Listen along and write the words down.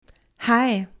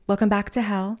Hi, welcome back to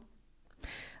Hell,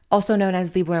 also known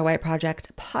as the Blair White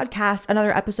Project podcast.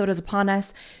 Another episode is upon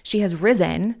us. She has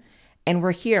risen, and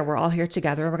we're here. We're all here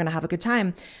together. We're going to have a good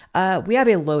time. We have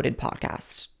a loaded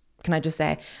podcast. Can I just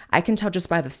say, I can tell just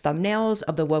by the thumbnails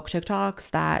of the woke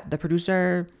TikToks that the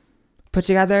producer put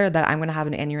together that I'm going to have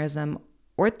an aneurysm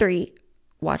or three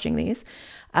watching these.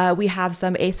 We have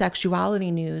some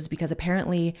asexuality news because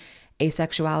apparently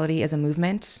asexuality is a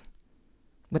movement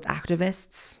with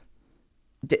activists.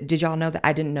 Did y'all know that?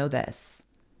 I didn't know this.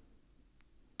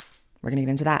 We're going to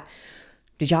get into that.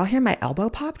 Did y'all hear my elbow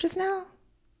pop just now?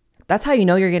 That's how you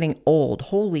know you're getting old.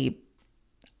 Holy.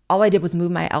 All I did was move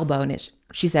my elbow and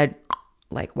she said,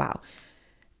 like, wow.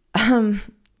 In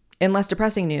less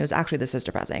depressing news, actually this is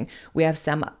depressing. We have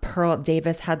some Pearl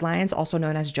Davis headlines, also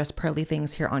known as Just Pearly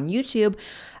Things here on YouTube.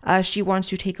 She wants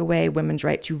to take away women's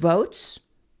right to vote.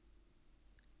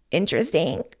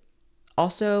 Interesting.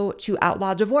 Also to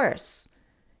outlaw divorce.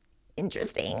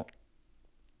 Interesting.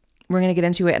 We're going to get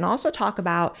into it and also talk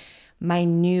about my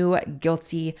new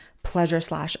guilty pleasure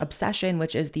 / obsession,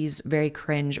 which is these very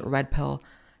cringe red pill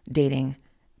dating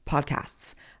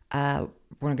podcasts. We're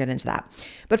going to get into that.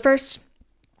 But first,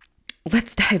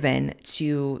 let's dive in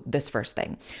to this first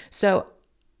thing. So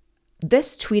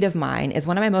this tweet of mine is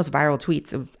one of my most viral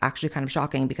tweets. It was actually kind of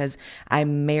shocking because I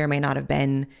may or may not have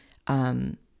been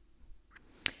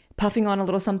puffing on a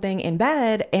little something in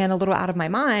bed and a little out of my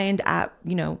mind at,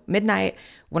 midnight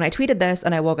when I tweeted this,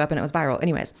 and I woke up and it was viral.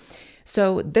 Anyways,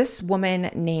 so this woman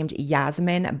named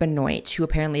Yasmin Benoit, who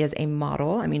apparently is a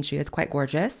model. I mean, she is quite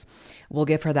gorgeous. We'll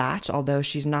give her that, although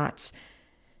she's not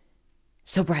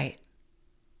so bright.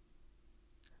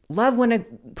 Love when a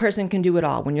person can do it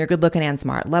all, when you're good looking and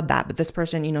smart. Love that. But this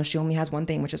person, she only has one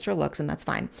thing, which is her looks, and that's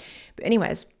fine. But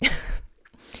anyways,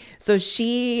 so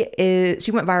she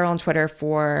went viral on Twitter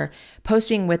for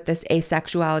posting with this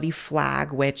asexuality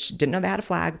flag, which didn't know they had a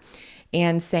flag,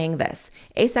 and saying this: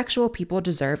 asexual people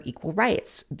deserve equal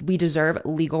rights. We deserve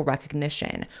legal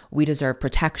recognition. We deserve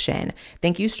protection.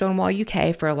 Thank you, Stonewall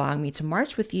UK, for allowing me to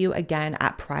march with you again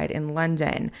at Pride in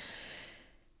London.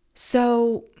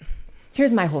 So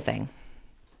here's my whole thing.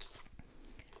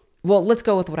 Well, let's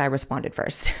go with what I responded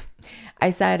first. I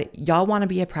said, y'all want to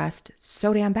be oppressed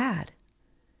so damn bad.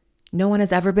 No one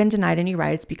has ever been denied any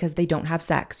rights because they don't have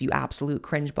sex, you absolute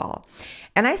cringe ball.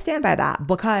 And I stand by that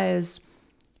because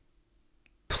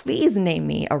please name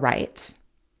me a right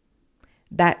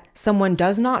that someone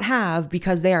does not have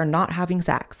because they are not having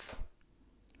sex.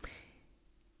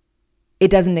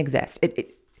 It doesn't exist.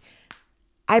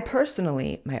 I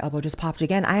personally, my elbow just popped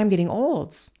again. I am getting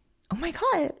old. Oh my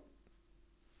God.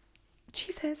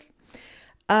 Jesus.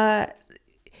 To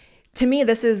me,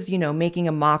 this is, making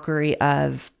a mockery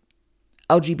of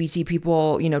LGBT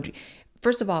people.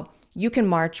 First of all, you can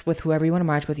march with whoever you want to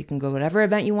march with. You can go to whatever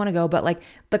event you want to go. But like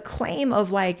the claim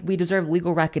of like, we deserve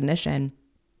legal recognition.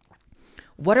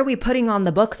 What are we putting on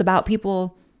the books about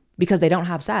people because they don't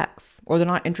have sex or they're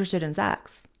not interested in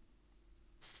sex?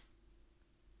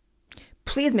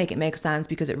 Please make it make sense,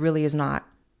 because it really is not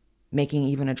making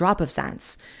even a drop of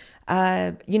sense.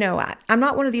 I'm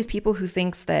not one of these people who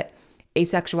thinks that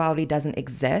asexuality doesn't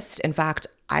exist. In fact,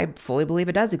 I fully believe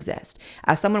it does exist.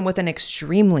 As someone with an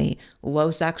extremely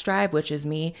low sex drive, which is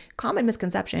me, common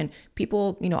misconception,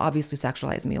 people, obviously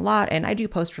sexualize me a lot. And I do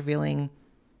post revealing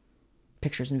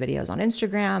pictures and videos on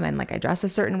Instagram, and like I dress a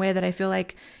certain way that I feel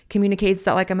like communicates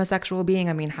that like I'm a sexual being.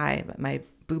 I mean, hi, my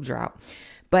boobs are out.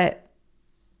 But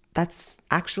that's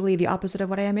actually the opposite of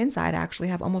what I am inside. I actually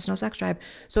have almost no sex drive.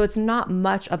 So it's not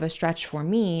much of a stretch for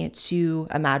me to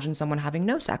imagine someone having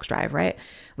no sex drive, right?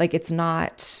 Like it's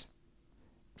not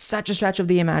such a stretch of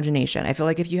the imagination. I feel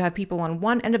like if you have people on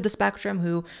one end of the spectrum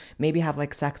who maybe have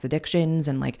like sex addictions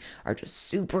and like are just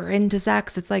super into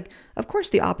sex, it's like, of course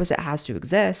the opposite has to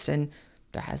exist, and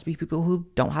there has to be people who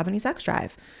don't have any sex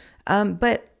drive.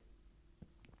 But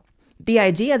the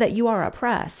idea that you are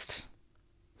oppressed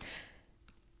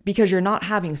because you're not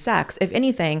having sex, if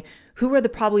anything, who are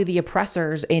probably the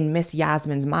oppressors in Miss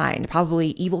Yasmin's mind? Probably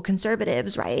evil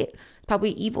conservatives, right?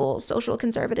 Probably evil social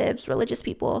conservatives, religious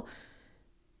people.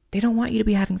 They don't want you to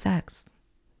be having sex.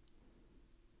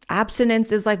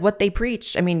 Abstinence is like what they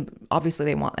preach. I mean, obviously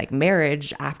they want like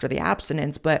marriage after the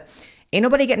abstinence, but ain't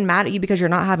nobody getting mad at you because you're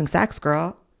not having sex,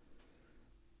 girl.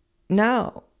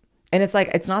 No. And it's like,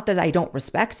 it's not that I don't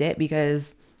respect it,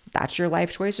 because that's your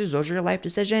life choices. Those are your life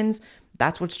decisions.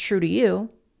 That's what's true to you.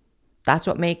 That's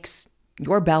what makes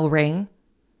your bell ring.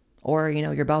 Or,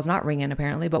 your bell's not ringing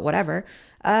apparently, but whatever.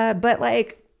 But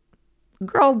like,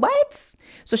 girl, what?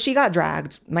 So she got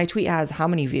dragged. My tweet has how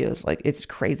many views? Like, it's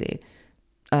crazy.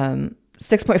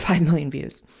 6.5 million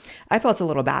views. I felt a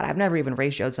little bad. I've never even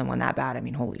ratioed someone that bad. I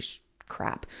mean, holy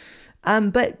crap.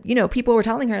 But you know, people were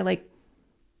telling her like,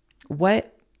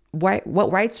 what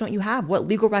rights don't you have? What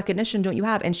legal recognition don't you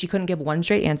have? And she couldn't give one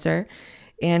straight answer.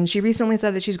 And she recently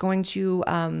said that she's going to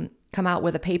come out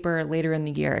with a paper later in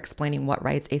the year explaining what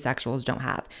rights asexuals don't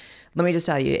have. Let me just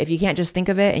tell you, if you can't just think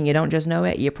of it and you don't just know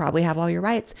it, you probably have all your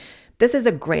rights. This is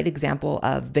a great example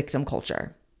of victim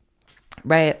culture,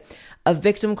 right? Of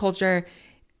victim culture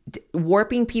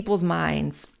warping people's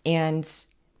minds, and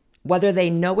whether they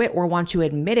know it or want to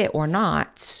admit it or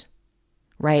not,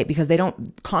 right? Because they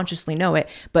don't consciously know it,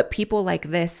 but people like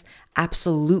this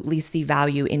absolutely see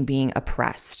value in being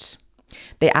oppressed.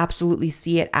 They absolutely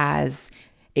see it as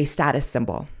a status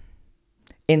symbol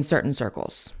in certain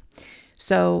circles.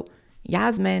 So,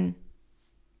 Yasmin,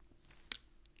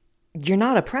 you're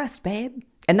not oppressed, babe.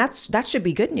 And that should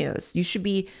be good news. You should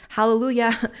be,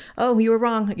 hallelujah. Oh, you were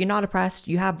wrong. You're not oppressed.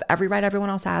 You have every right everyone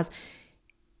else has.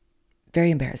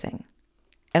 Very embarrassing.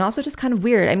 And also just kind of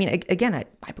weird. I mean, again,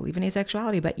 I believe in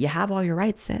asexuality, but you have all your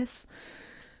rights, sis.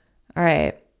 All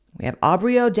right. We have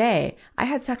Aubrey O'Day. I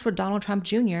had sex with Donald Trump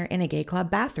Jr. in a gay club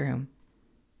bathroom.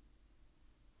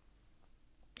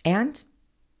 And?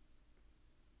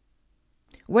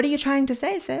 What are you trying to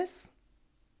say, sis?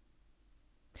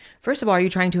 First of all, are you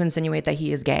trying to insinuate that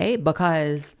he is gay?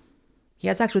 Because he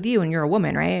had sex with you and you're a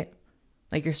woman, right?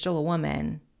 Like, you're still a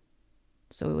woman.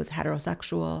 So it was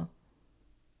heterosexual.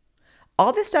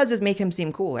 All this does is make him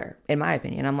seem cooler, in my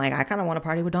opinion. I'm like, I kind of want to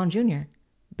party with Don Jr.,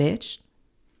 bitch.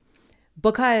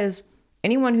 Because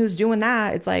anyone who's doing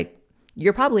that, it's like,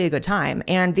 you're probably a good time.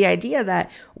 And the idea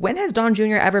that, when has Don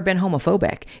Jr. ever been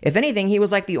homophobic? If anything, he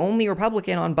was like the only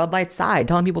Republican on Bud Light's side,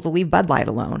 telling people to leave Bud Light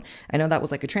alone. I know that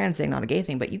was like a trans thing, not a gay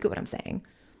thing, but you get what I'm saying.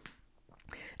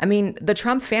 I mean, the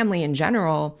Trump family in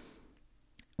general,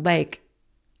 like,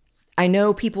 I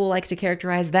know people like to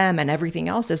characterize them and everything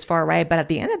else as far right, but at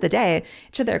the end of the day,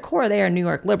 to their core, they are New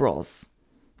York liberals.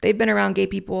 They've been around gay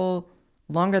people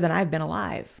longer than I've been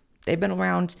alive. They've been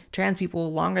around trans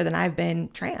people longer than I've been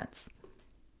trans.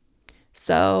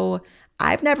 So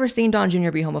I've never seen Don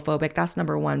Jr. be homophobic. That's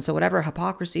number one. So whatever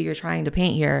hypocrisy you're trying to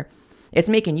paint here, it's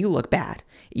making you look bad.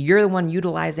 You're the one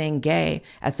utilizing gay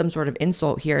as some sort of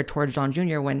insult here towards Don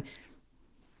Jr. when,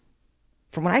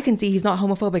 from what I can see, he's not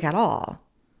homophobic at all.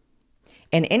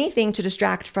 And anything to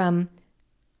distract from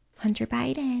Hunter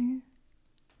Biden,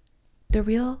 the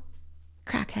real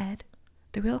crackhead,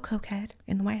 the real cokehead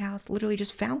in the White House, literally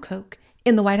just found coke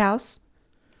in the White House.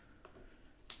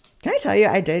 Can I tell you,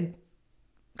 I did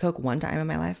coke one time in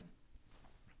my life?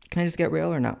 Can I just get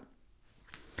real or no?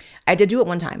 I did do it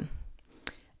one time,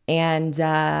 and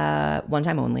one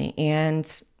time only.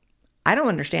 And I don't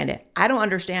understand it. I don't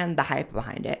understand the hype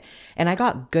behind it. And I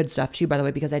got good stuff too, by the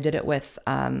way, because I did it with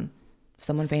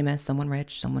someone famous, someone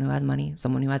rich, someone who has money,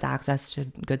 someone who has access to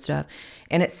good stuff.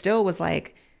 And it still was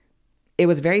like, it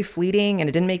was very fleeting, and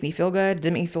it didn't make me feel good. It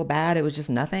didn't make me feel bad. It was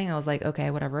just nothing. I was like, okay,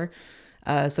 whatever.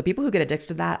 So people who get addicted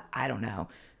to that, I don't know.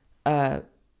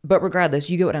 But regardless,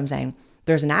 you get what I'm saying.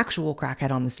 There's an actual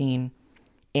crackhead on the scene,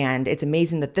 and it's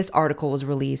amazing that this article was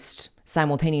released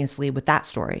simultaneously with that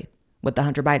story, with the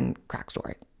Hunter Biden crack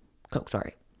story, coke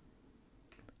story.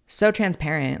 So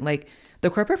transparent. Like, the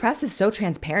corporate press is so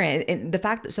transparent, and the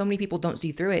fact that so many people don't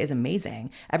see through it is amazing.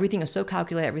 Everything is so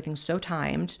calculated. Everything's so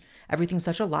timed. Everything's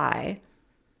such a lie.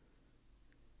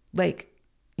 Like,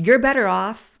 you're better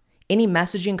off, any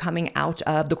messaging coming out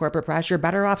of the corporate press, you're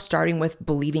better off starting with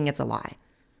believing it's a lie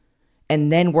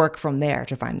and then work from there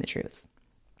to find the truth.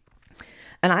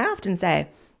 And I often say,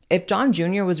 if John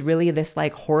Jr. was really this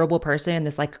like horrible person,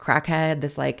 this like crackhead,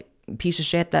 this like piece of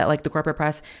shit that like the corporate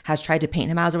press has tried to paint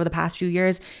him as over the past few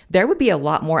years, there would be a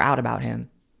lot more out about him.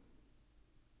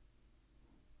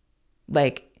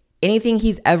 Like, anything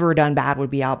he's ever done bad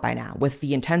would be out by now, with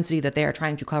the intensity that they are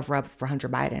trying to cover up for Hunter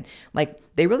Biden. Like,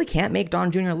 they really can't make Don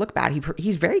Jr. look bad.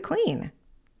 He's very clean.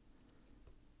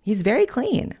 He's very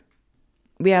clean.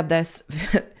 We have this,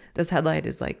 this headline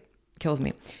is like, kills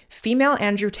me. Female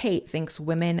Andrew Tate thinks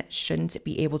women shouldn't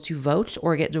be able to vote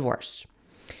or get divorced.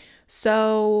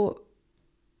 So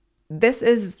this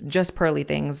is just Pearly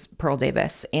Things, Pearl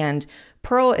Davis. And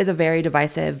Pearl is a very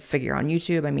divisive figure on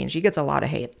YouTube. I mean, she gets a lot of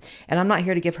hate. And I'm not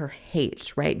here to give her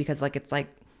hate, right? Because like, it's like,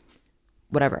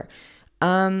 whatever.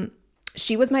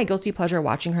 She was my guilty pleasure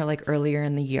watching her like earlier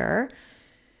in the year,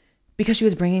 because she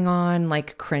was bringing on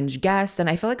like cringe guests. And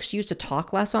I feel like she used to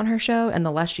talk less on her show. And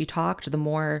the less she talked, the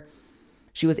more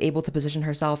she was able to position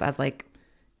herself as like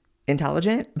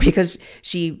intelligent, because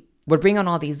she would bring on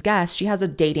all these guests. She has a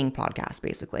dating podcast,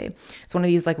 basically. It's one of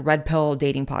these like Redpill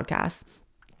dating podcasts.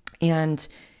 And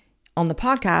on the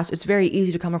podcast, it's very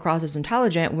easy to come across as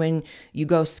intelligent when you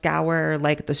go scour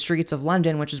like the streets of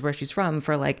London, which is where she's from,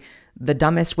 for like the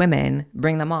dumbest women,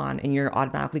 bring them on, and you're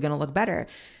automatically going to look better.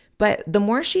 But the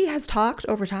more she has talked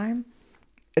over time,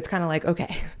 it's kind of like,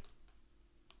 okay,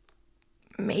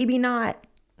 maybe not.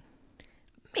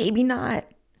 Maybe not.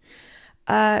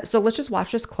 So let's just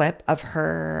watch this clip of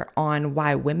her on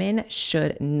why women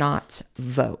should not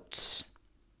vote.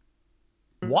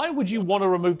 Why would you want to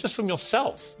remove, just from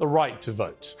yourself, the right to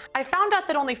vote? I found out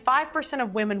that only 5%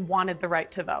 of women wanted the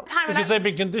right to vote. Because they've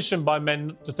been conditioned by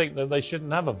men to think that they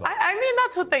shouldn't have a vote. I mean,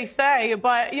 that's what they say,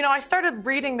 but, I started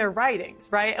reading their writings,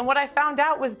 right? And what I found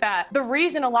out was that the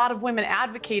reason a lot of women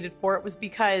advocated for it was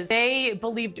because they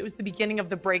believed it was the beginning of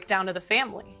the breakdown of the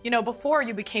family. Before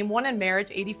you became one in marriage,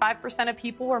 85% of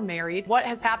people were married. What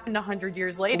has happened 100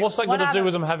 years later? But what's that got to do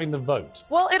with them having the vote?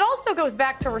 Well, it also goes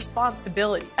back to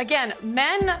responsibility. Again,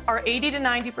 men are 80 to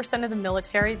 90% of the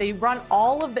military. They run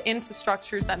all of the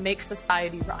infrastructures that make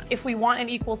society run. If we want an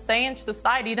equal say in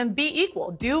society, then be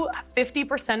equal. Do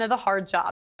 50% of the hard job.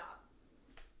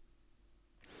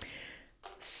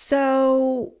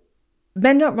 So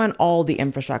men don't run all the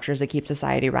infrastructures that keep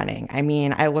society running. I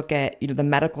mean, I look at the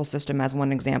medical system as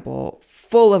one example,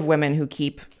 full of women who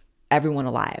keep everyone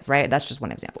alive, right? That's just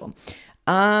one example.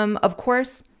 Of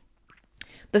course,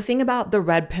 the thing about the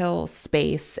red pill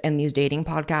space and these dating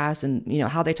podcasts and,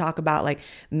 how they talk about like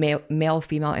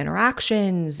male-female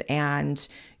interactions and,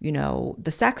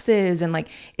 the sexes and like,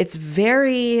 it's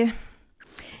very,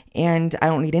 and I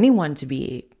don't need anyone to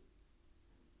be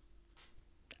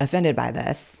offended by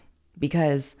this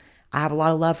because I have a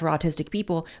lot of love for autistic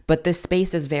people, but this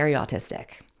space is very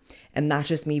autistic. And that's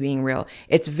just me being real.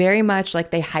 It's very much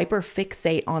like they hyper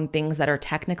fixate on things that are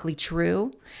technically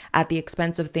true at the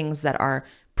expense of things that are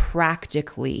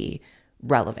practically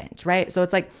relevant, right? So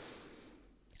it's like,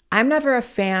 I'm never a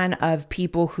fan of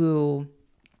people who,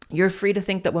 you're free to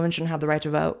think that women shouldn't have the right to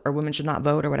vote or women should not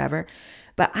vote or whatever,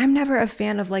 but I'm never a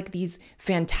fan of like these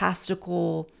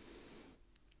fantastical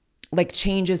like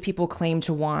changes people claim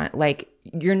to want. Like,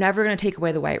 you're never going to take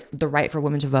away the right for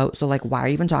women to vote. So like, why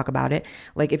even talk about it?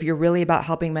 Like, if you're really about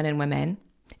helping men and women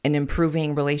and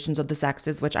improving relations of the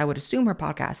sexes, which I would assume her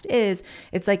podcast is,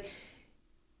 it's like,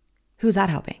 who's that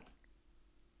helping?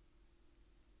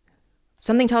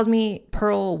 Something tells me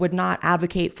Pearl would not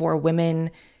advocate for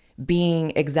women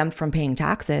being exempt from paying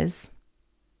taxes,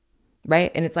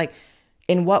 right? And it's like,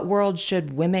 in what world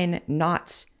should women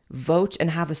not vote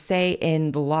and have a say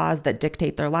in the laws that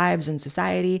dictate their lives and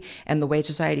society and the way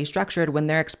society is structured when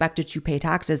they're expected to pay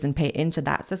taxes and pay into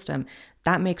that system?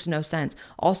 That makes no sense.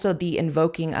 Also, the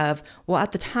invoking of, well,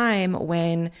 at the time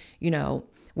when,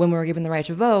 when we were given the right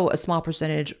to vote,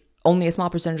 only a small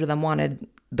percentage of them wanted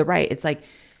the right. It's like,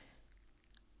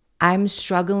 I'm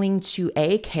struggling to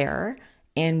A, care,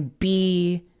 and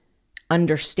B,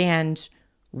 understand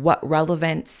what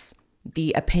relevance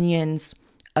the opinions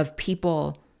of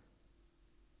people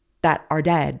that are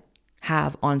dead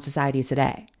have on society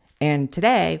today. And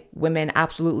today, women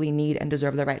absolutely need and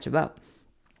deserve the right to vote.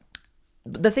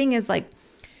 The thing is, like,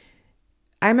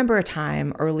 I remember a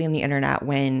time early in the internet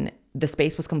when the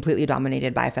space was completely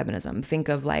dominated by feminism. Think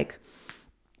of like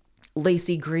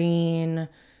Lacey Green,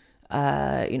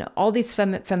 all these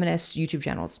feminist YouTube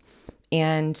channels.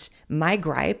 And my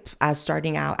gripe as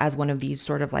starting out as one of these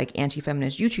sort of like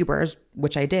anti-feminist YouTubers,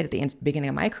 which I did at the beginning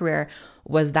of my career,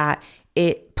 was that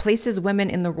it places women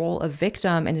in the role of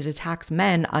victim and it attacks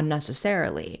men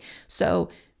unnecessarily. So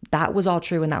that was all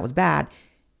true and that was bad.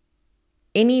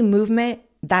 Any movement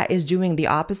that is doing the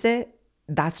opposite,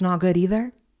 that's not good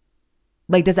either.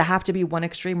 Like, does it have to be one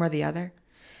extreme or the other?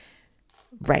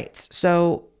 Right.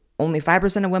 So only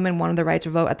 5% of women wanted the right to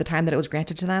vote at the time that it was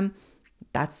granted to them.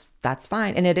 That's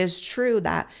fine. And it is true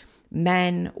that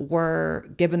men were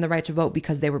given the right to vote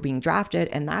because they were being drafted,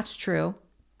 and that's true.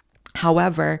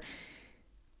 However,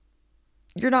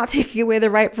 you're not taking away the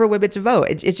right for women to vote.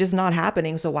 It's just not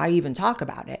happening. So why even talk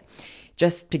about it?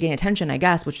 Just to gain attention, I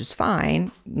guess, which is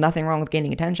fine. Nothing wrong with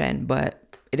gaining attention,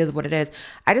 but it is what it is.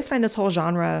 I just find this whole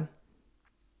genre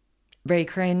very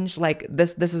cringe. Like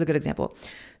this is a good example.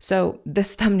 So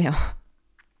this thumbnail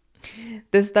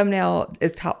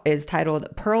is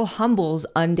titled "Pearl Humbles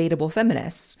Undateable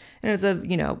Feminists," and it's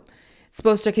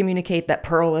supposed to communicate that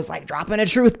Pearl is like dropping a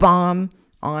truth bomb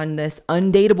on this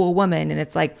undateable woman. And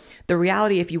it's like, the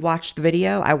reality, if you watch the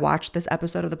video, I watched this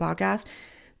episode of the podcast,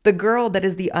 the girl that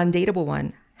is the undateable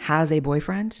one has a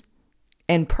boyfriend,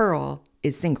 and Pearl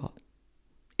is single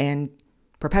and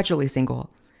perpetually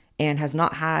single and has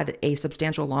not had a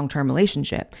substantial long-term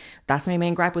relationship. That's my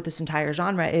main gripe with this entire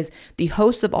genre, is the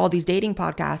hosts of all these dating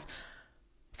podcasts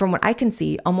from what I can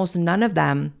see, almost none of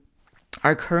them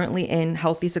are currently in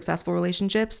healthy, successful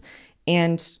relationships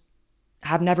and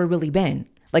have never really been.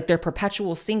 Like they're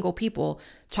perpetually single people,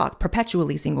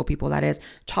 that is,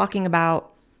 talking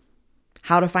about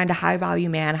how to find a high value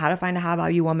man, how to find a high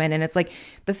value woman. And it's like,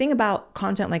 the thing about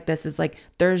content like this is like,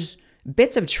 there's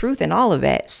bits of truth in all of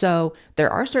it. So there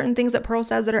are certain things that Pearl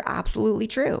says that are absolutely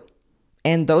true.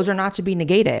 And those are not to be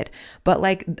negated. But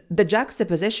like the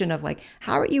juxtaposition of like,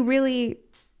 how are you really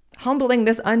humbling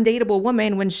this undateable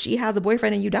woman when she has a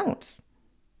boyfriend and you don't?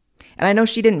 And I know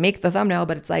she didn't make the thumbnail,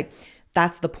 but it's like,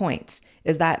 that's the point,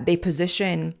 is that they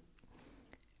position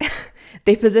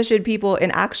people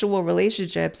in actual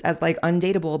relationships as like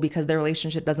undateable because their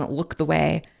relationship doesn't look the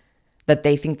way that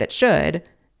they think that should.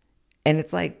 And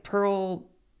it's like, Pearl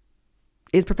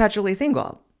is perpetually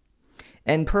single.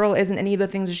 And Pearl isn't any of the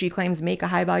things that she claims make a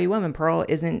high value woman. Pearl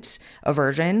isn't a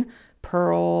virgin.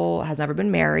 Pearl has never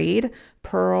been married.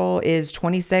 Pearl is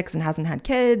 26 and hasn't had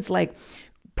kids. Like,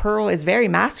 Pearl is very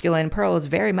masculine. Pearl is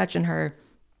very much in her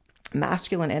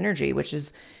masculine energy, which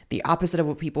is the opposite of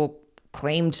what people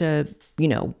claim to,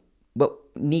 what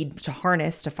need to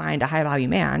harness to find a high value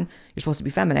man. You're supposed to be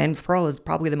feminine. Pearl is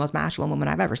probably the most masculine woman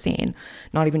I've ever seen.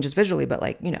 Not even just visually, but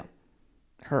like,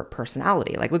 her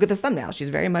personality. Like, look at this thumbnail. She's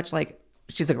very much like,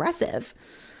 she's aggressive.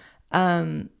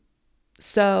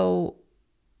 So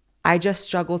I just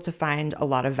struggle to find a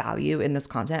lot of value in this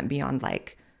content beyond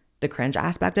like the cringe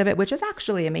aspect of it, which is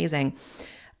actually amazing.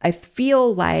 I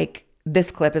feel like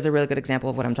this clip is a really good example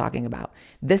of what I'm talking about.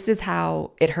 This is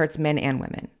how it hurts men and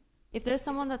women. If there's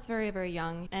someone that's very, very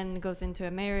young and goes into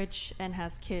a marriage and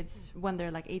has kids when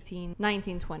they're like 18,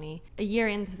 19, 20, a year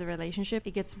into the relationship,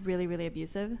 it gets really, really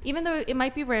abusive. Even though it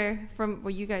might be rare from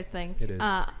what you guys think. It is.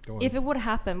 If it would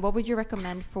happen, what would you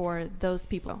recommend for those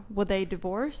people? Would they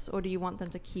divorce, or do you want them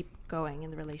to keep going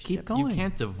in the relationship? Keep going. You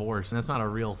can't divorce, and that's not a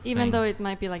real thing. Even though it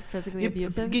might be like physically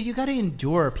abusive? You got to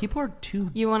endure. People are too...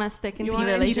 You want to stick in the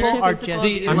relationship? People are just...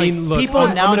 look, people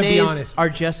nowadays are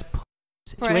just...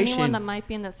 For anyone that might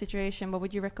be in that situation, what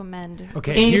would you recommend?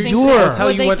 Okay, endure. I'll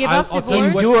tell you what. I'll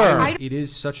tell you what. It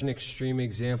is such an extreme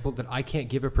example that I can't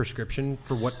give a prescription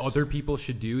for what other people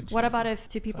should do. What about if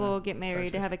two people get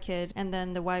married, they have a kid, and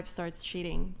then the wife starts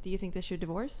cheating? Do you think they should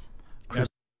divorce?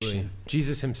 Absolutely.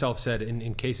 Jesus himself said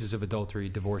in cases of adultery,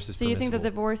 divorce is permissible. So you think that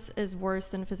divorce is worse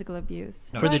than physical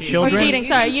abuse? No. For the children? Or cheating,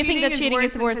 sorry. You think that cheating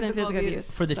is worse than physical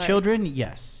abuse? For the children,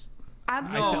 yes.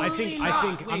 Absolutely. I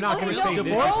think I'm not going to say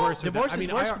this is worse. Divorce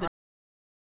is worse.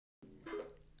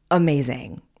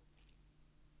 Amazing.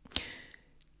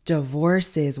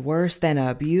 Divorce is worse than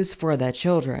abuse for the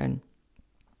children.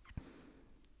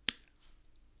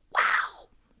 Wow.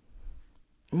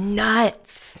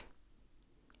 Nuts.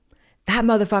 That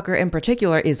motherfucker in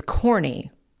particular is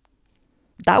corny.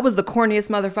 That was the corniest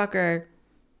motherfucker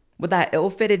with that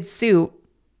ill-fitted suit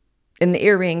and the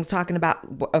earrings talking about...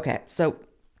 Okay, so...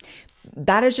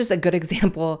 that is just a good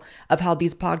example of how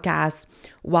these podcasts,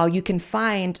 while you can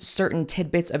find certain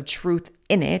tidbits of truth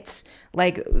in it,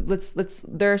 like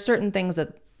there are certain things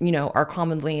that, are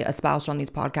commonly espoused on these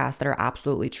podcasts that are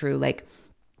absolutely true. Like,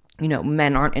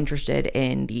 men aren't interested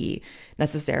in the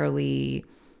necessarily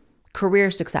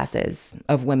career successes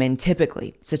of women,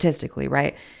 typically, statistically,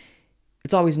 right?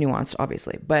 It's always nuanced,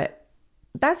 obviously, but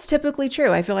that's typically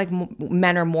true. I feel like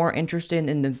men are more interested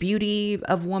in the beauty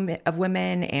of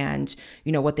women and,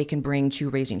 what they can bring to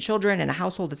raising children and a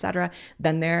household, etc.,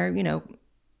 than their,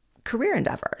 career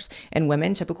endeavors. And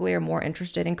women typically are more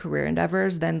interested in career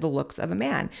endeavors than the looks of a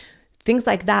man. Things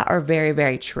like that are very,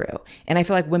 very true. And I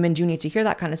feel like women do need to hear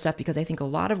that kind of stuff, because I think a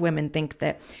lot of women think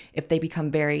that if they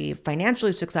become very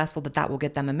financially successful, that will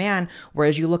get them a man.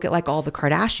 Whereas you look at like all the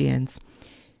Kardashians,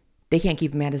 they can't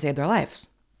keep a man to save their lives.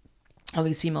 All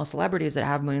these female celebrities that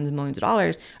have millions and millions of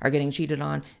dollars are getting cheated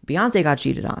on. Beyonce got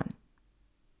cheated on.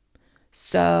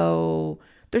 So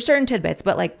there's certain tidbits,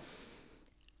 but like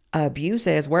abuse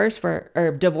is worse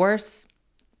or divorce,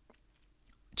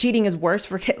 cheating is worse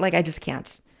for kids. Like, I just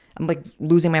can't. I'm like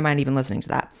losing my mind even listening to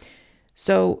that.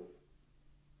 So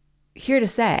here to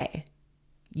say,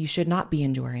 you should not be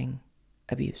enduring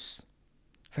abuse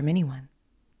from anyone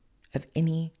of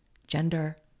any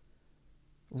gender,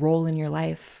 role in your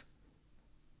life.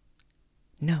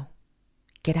 No,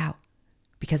 get out,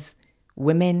 because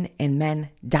women and men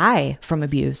die from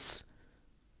abuse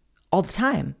all the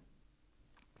time.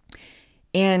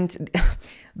 And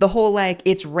the whole like,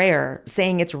 it's rare,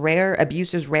 saying it's rare,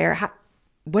 abuse is rare.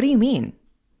 What do you mean?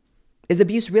 Is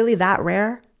abuse really that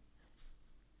rare?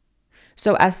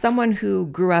 So as someone who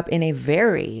grew up in a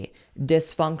very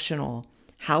dysfunctional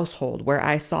household where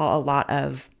I saw a lot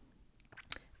of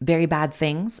very bad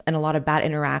things and a lot of bad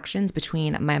interactions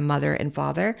between my mother and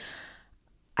father.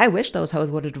 I wish those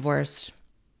hoes would have divorced.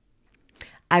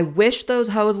 I wish those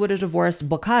hoes would have divorced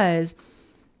because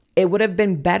it would have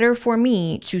been better for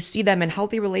me to see them in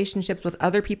healthy relationships with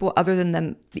other people other than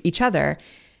them, each other,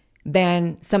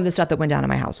 than some of the stuff that went down in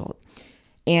my household.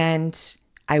 And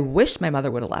I wish my mother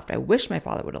would have left. I wish my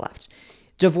father would have left.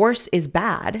 Divorce is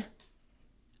bad.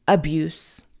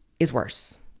 Abuse is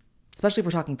worse, especially if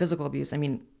we're talking physical abuse. I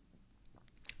mean,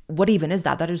 what even is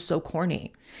that? That is so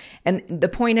corny. And the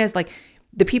point is, like,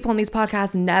 the people on these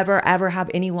podcasts never, ever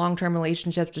have any long-term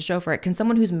relationships to show for it. Can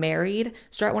someone who's married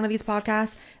start one of these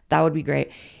podcasts? That would be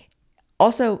great.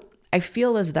 Also, I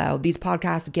feel as though these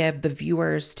podcasts give the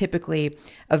viewers typically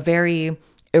a very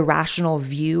irrational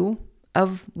view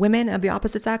of women of the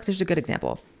opposite sex. Here's a good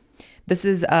example. This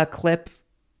is a clip.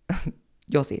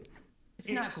 You'll see. It's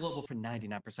not global for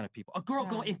 99% of people. A girl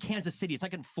going in Kansas City is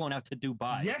not getting flown out to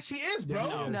Dubai. Yeah, she is, bro.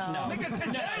 No. Nigga,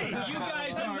 today. You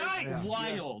guys are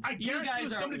wild. I guarantee you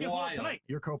somebody get flown tonight.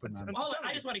 You're coping, man. Hold on,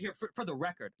 I just want to hear, for the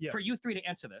record, for you three to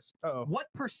answer this, what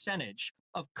percentage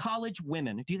of college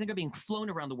women do you think are being flown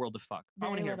around the world to fuck? I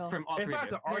want to hear from all three If I of had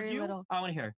to you. argue, I want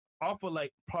to hear. off of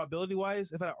like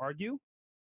probability-wise, if I had to argue,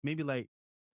 maybe like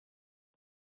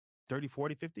 30,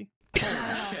 40, 50.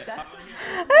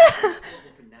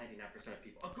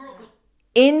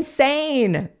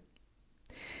 Insane.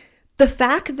 The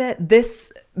fact that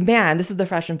this man, this is the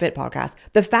Fresh and Fit podcast,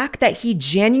 the fact that he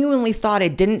genuinely thought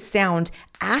it didn't sound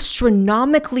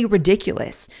astronomically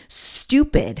ridiculous,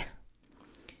 stupid,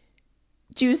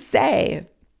 to say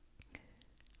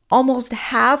almost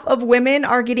half of women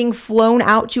are getting flown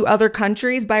out to other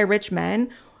countries by rich men.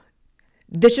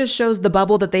 This just shows the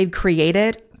bubble that they've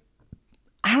created.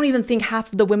 I don't even think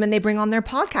half of the women they bring on their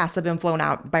podcasts have been flown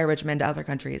out by rich men to other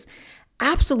countries.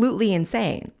 Absolutely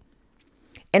insane.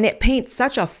 And it paints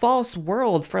such a false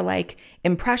world for like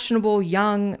impressionable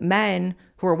young men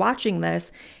who are watching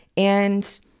this.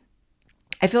 And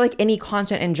I feel like any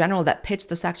content in general that pits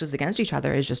the sexes against each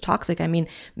other is just toxic. I mean,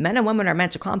 men and women are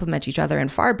meant to complement each other,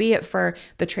 and far be it for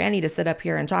the tranny to sit up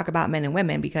here and talk about men and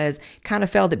women, because kind of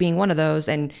failed at being one of those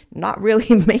and not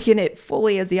really making it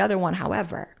fully as the other one.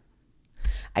 However,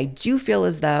 I do feel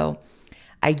as though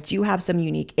I do have some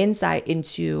unique insight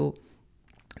into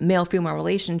male-female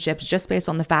relationships just based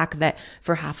on the fact that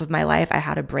for half of my life, I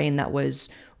had a brain that was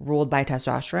ruled by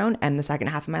testosterone, and the second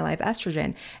half of my life,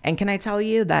 estrogen. And can I tell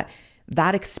you that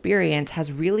that experience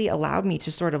has really allowed me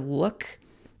to sort of look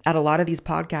at a lot of these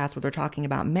podcasts where they're talking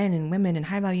about men and women and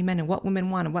high-value men and what women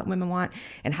want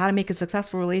and how to make a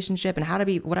successful relationship and how to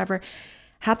be whatever.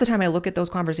 Half the time I look at those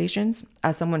conversations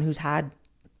as someone who's had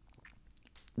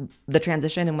the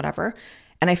transition and whatever.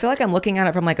 And I feel like I'm looking at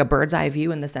it from like a bird's eye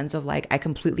view, in the sense of like, I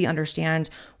completely understand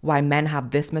why men have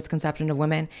this misconception of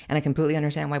women, and I completely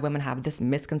understand why women have this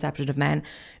misconception of men.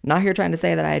 Not here trying to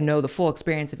say that I know the full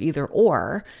experience of either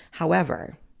or.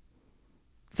 However,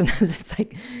 sometimes it's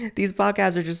like these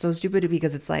podcasts are just so stupid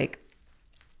because it's like,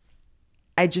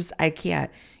 I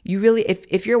can't. You really,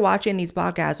 if you're watching these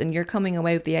podcasts and you're coming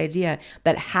away with the idea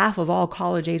that half of all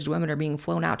college-aged women are being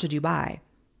flown out to Dubai,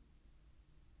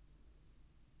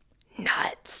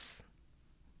 nuts.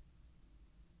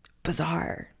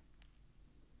 Bizarre.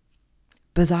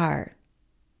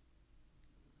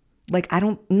 Like,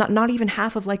 not even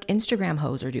half of like Instagram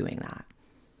hoes are doing that.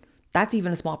 That's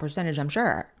even a small percentage, I'm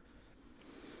sure.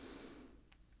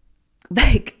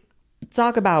 Like,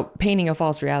 talk about painting a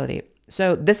false reality.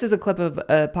 So this is a clip of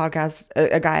a podcast,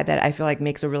 a guy that I feel like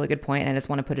makes a really good point, and I just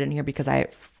want to put it in here because I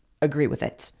agree with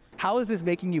it. How is this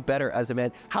making you better as a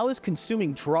man? How is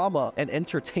consuming drama and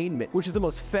entertainment, which is the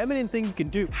most feminine thing you can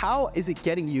do, how is it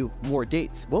getting you more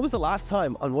dates? When was the last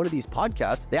time on one of these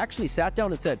podcasts they actually sat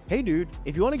down and said, hey dude,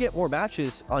 if you want to get more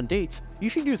matches on dates, you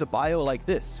should use a bio like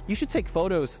this. You should take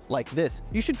photos like this.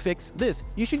 You should fix this.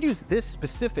 You should use this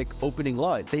specific opening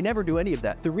line. They never do any of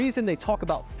that. The reason they talk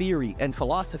about theory and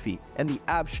philosophy and the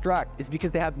abstract is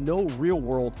because they have no real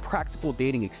world practical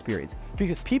dating experience.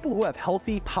 Because people who have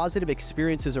healthy, positive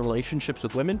experiences and relationships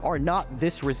with women are not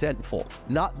this resentful,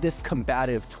 not this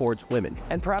combative towards women.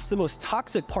 And perhaps the most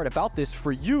toxic part about this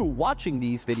for you watching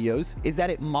these videos is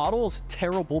that it models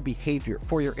terrible behavior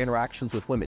for your interactions with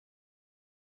women.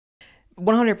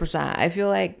 100%. I feel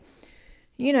like,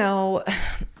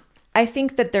 I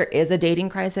think that there is a dating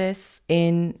crisis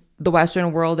in the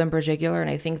Western world in particular. And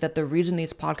I think that the reason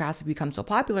these podcasts have become so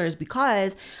popular is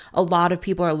because a lot of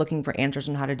people are looking for answers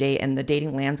on how to date, and the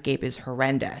dating landscape is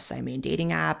horrendous. I mean, dating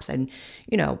apps and,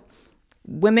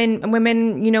 women,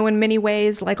 in many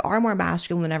ways, like, are more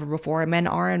masculine than ever before. Men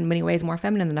are in many ways more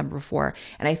feminine than ever before.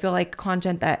 And I feel like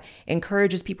content that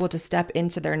encourages people to step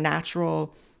into their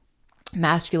natural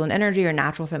masculine energy or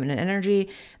natural feminine energy,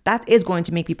 that is going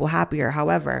to make people happier.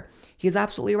 However, he's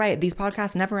absolutely right. These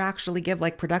podcasts never actually give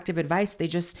like productive advice. They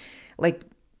just like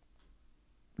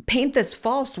paint this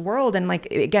false world and like,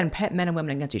 again, pit men and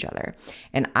women against each other.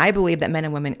 And I believe that men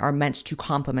and women are meant to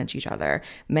complement each other.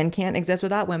 Men can't exist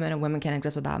without women and women can't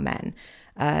exist without men.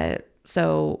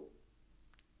 So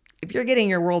if you're getting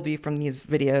your worldview from these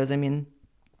videos, I mean,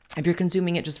 if you're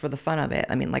consuming it just for the fun of it,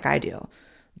 I mean, like I do,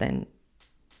 then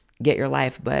get your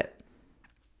life. But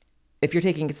if you're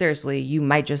taking it seriously, you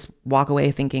might just walk away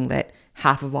thinking that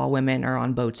half of all women are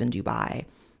on boats in Dubai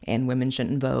and women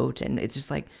shouldn't vote. And it's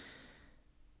just like,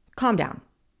 calm down.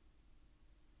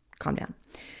 Calm down.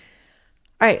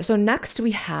 All right. So next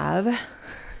we have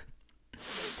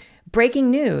breaking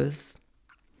news.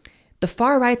 The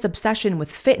far right's obsession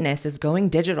with fitness is going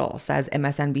digital, says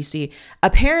MSNBC.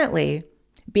 Apparently,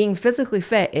 being physically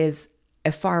fit is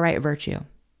a far right virtue.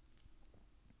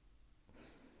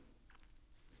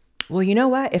 Well, you know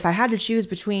what? If I had to choose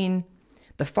between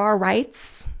the far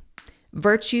right's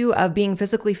virtue of being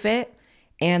physically fit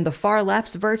and the far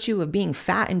left's virtue of being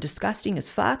fat and disgusting as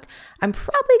fuck, I'm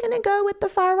probably going to go with the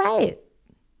far right.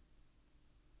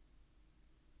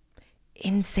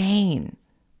 Insane.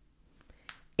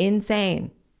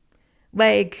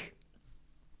 Like,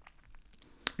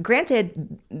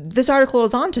 granted, this article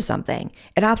is on to something.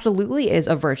 It absolutely is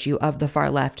a virtue of the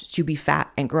far left to be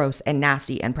fat and gross and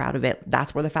nasty and proud of it.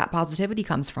 That's where the fat positivity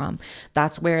comes from.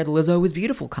 That's where the Lizzo is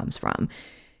beautiful comes from.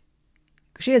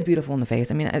 She is beautiful in the face.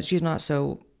 I mean, she's not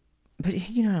so, but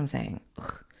you know what I'm saying.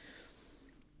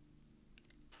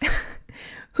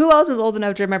 Who else is old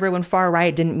enough to remember when far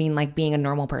right didn't mean like being a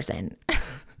normal person?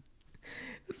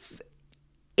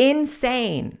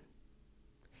 Insane.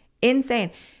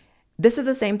 This is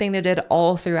the same thing they did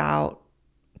all throughout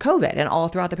COVID and all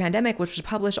throughout the pandemic, which was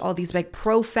publish all these like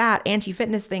pro-fat,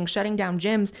 anti-fitness things, shutting down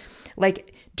gyms,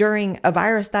 like during a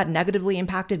virus that negatively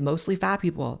impacted mostly fat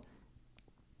people.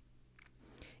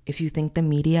 If you think the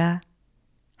media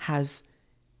has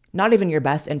not even your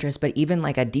best interest, but even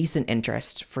like a decent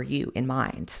interest for you in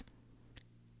mind,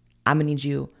 I'm gonna need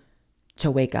you to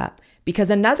wake up.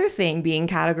 Because another thing being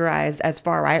categorized as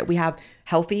far right, we have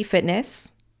healthy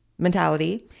fitness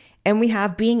mentality, and we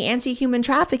have being anti-human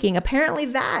trafficking. Apparently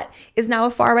that is now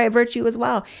a far right virtue as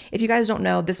well. If you guys don't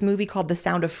know, this movie called The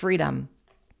Sound of Freedom,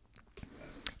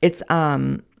 it's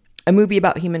a movie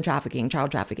about human trafficking, child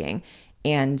trafficking.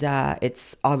 And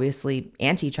it's obviously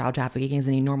anti-child trafficking as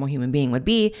any normal human being would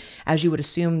be, as you would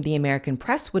assume the American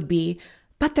press would be,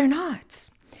 but they're not.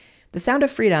 The Sound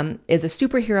of Freedom is a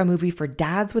superhero movie for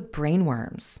dads with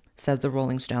brainworms, says the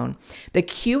Rolling Stone. The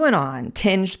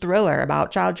QAnon-tinged thriller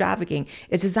about child trafficking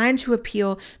is designed to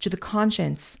appeal to the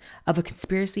conscience of a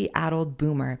conspiracy-addled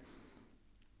boomer.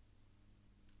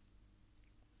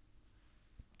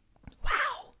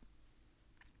 Wow.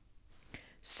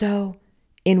 So,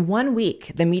 in 1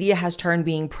 week, the media has turned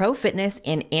being pro-fitness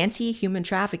and anti-human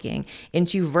trafficking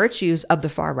into virtues of the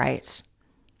far right.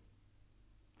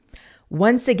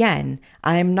 Once again,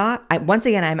 I'm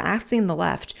asking the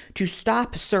left to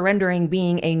stop surrendering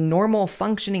being a normal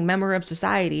functioning member of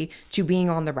society to being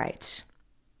on the right.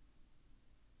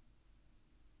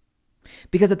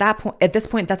 Because at this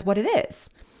point, that's what it is.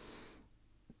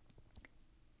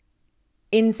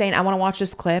 Insane. I want to watch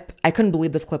this clip. I couldn't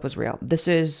believe this clip was real. This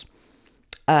is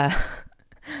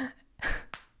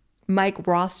Mike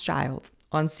Rothschild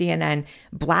on CNN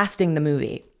blasting the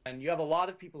movie. And you have a lot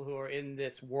of people who are in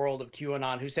this world of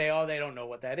QAnon who say, oh, they don't know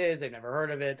what that is. They've never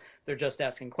heard of it. They're just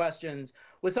asking questions.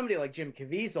 With somebody like Jim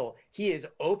Caviezel, he is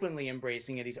openly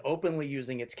embracing it. He's openly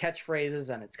using its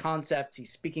catchphrases and its concepts.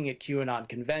 He's speaking at QAnon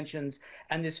conventions.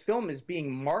 And this film is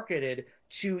being marketed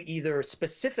to either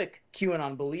specific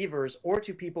QAnon believers or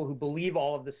to people who believe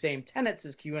all of the same tenets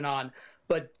as QAnon,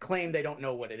 but claim they don't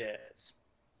know what it is.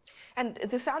 And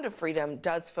The Sound of Freedom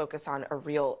does focus on a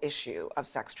real issue of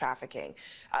sex trafficking.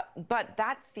 But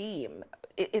that theme,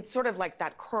 it's sort of like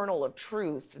that kernel of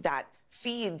truth that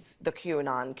feeds the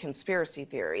QAnon conspiracy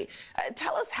theory.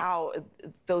 Tell us how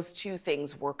those two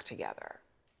things work together.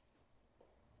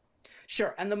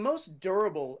 Sure. And the most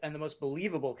durable and the most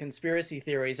believable conspiracy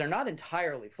theories are not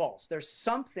entirely false. There's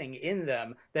something in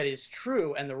them that is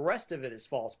true and the rest of it is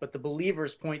false. But the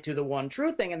believers point to the one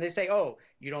true thing and they say, oh,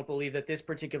 you don't believe that this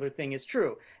particular thing is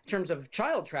true. In terms of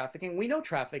child trafficking, we know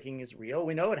trafficking is real.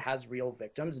 We know it has real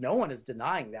victims. No one is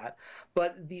denying that.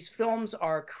 But these films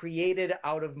are created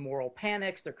out of moral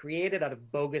panics. They're created out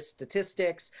of bogus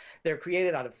statistics. They're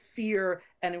created out of fear.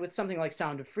 And with something like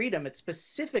Sound of Freedom, it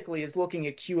specifically is looking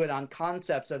at QAnon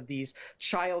concepts of these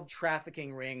child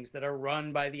trafficking rings that are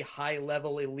run by the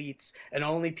high-level elites, and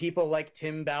only people like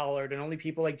Tim Ballard and only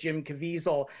people like Jim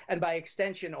Caviezel, and by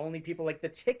extension, only people like the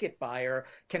ticket buyer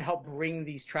can help bring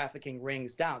these trafficking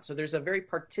rings down. So there's a very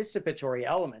participatory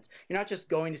element. You're not just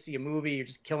going to see a movie, you're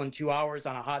just killing 2 hours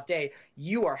on a hot day.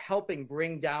 You are helping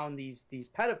bring down these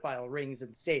pedophile rings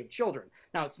and save children.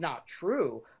 Now, it's not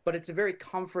true, but it's a very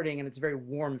comforting and it's a very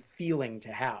warm feeling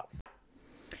to have.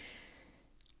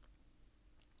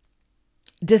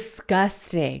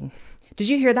 Disgusting. Did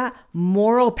you hear that?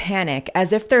 Moral panic,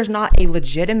 as if there's not a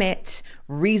legitimate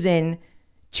reason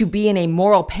to be in a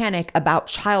moral panic about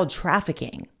child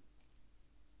trafficking.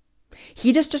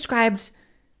 He just described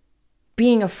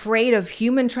being afraid of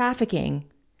human trafficking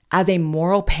as a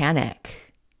moral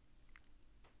panic.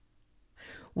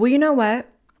 Well, you know what?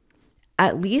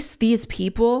 At least these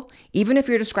people, even if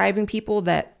you're describing people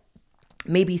that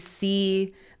maybe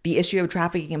see the issue of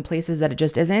trafficking in places that it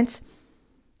just isn't,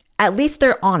 at least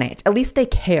they're on it. At least they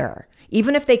care.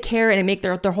 Even if they care and it make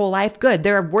their whole life good,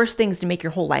 there are worse things to make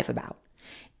your whole life about.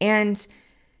 And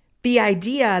the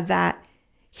idea that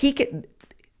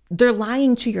they're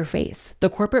lying to your face. The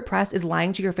corporate press is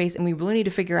lying to your face, and we really need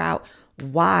to figure out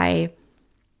why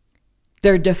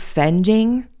they're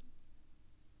defending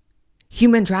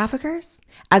human traffickers,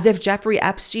 as if Jeffrey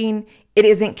Epstein, it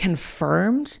isn't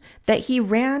confirmed that he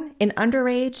ran an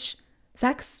underage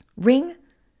sex ring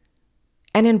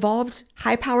and involved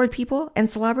high-powered people and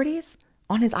celebrities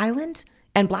on his island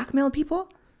and blackmailed people.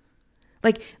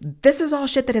 Like, this is all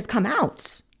shit that has come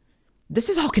out. This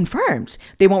is all confirmed.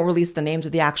 They won't release the names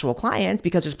of the actual clients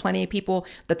because there's plenty of people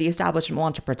that the establishment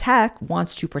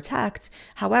wants to protect.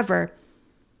 However,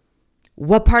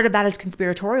 what part of that is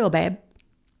conspiratorial, babe?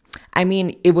 I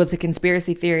mean, it was a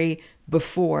conspiracy theory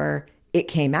before it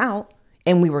came out,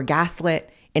 and we were gaslit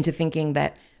into thinking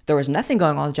that there was nothing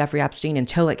going on with Jeffrey Epstein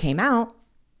until it came out.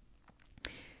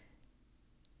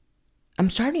 I'm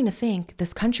starting to think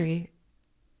this country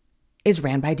is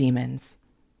ran by demons,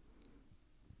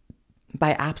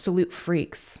 by absolute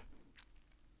freaks,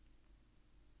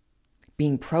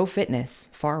 being pro-fitness,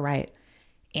 far right,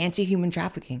 anti-human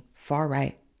trafficking, far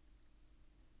right.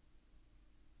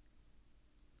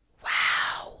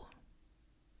 Wow.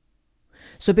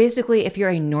 So basically, if you're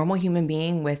a normal human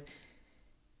being with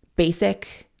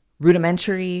basic,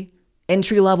 rudimentary,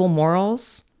 entry-level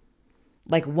morals,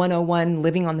 like 101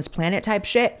 living on this planet type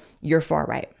shit, you're far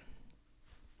right.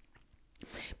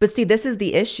 But see, this is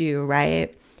the issue,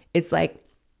 right? It's like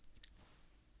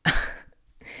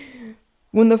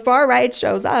when the far right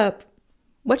shows up,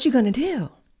 what you gonna do?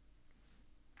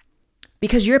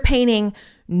 Because you're painting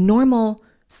normal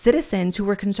citizens who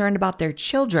are concerned about their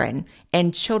children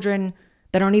and children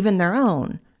that aren't even their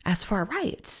own as far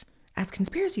right, as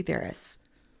conspiracy theorists.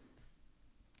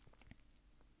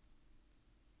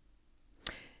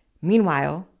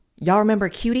 Meanwhile, y'all remember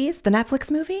Cuties, the Netflix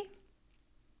movie?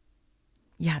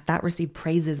 Yeah, that received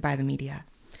praises by the media.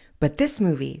 But this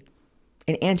movie,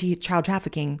 an anti-child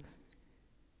trafficking,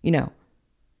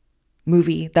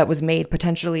 movie that was made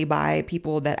potentially by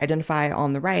people that identify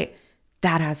on the right,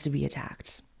 that has to be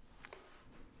attacked.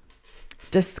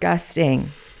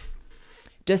 Disgusting.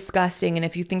 Disgusting. And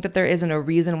if you think that there isn't a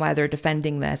reason why they're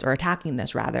defending this or attacking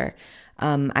this, rather,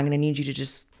 I'm going to need you to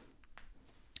just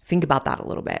think about that a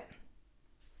little bit.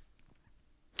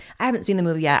 I haven't seen the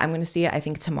movie yet. I'm going to see it, I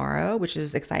think, tomorrow, which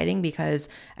is exciting because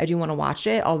I do want to watch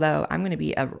it. Although I'm going to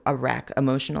be a wreck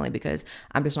emotionally because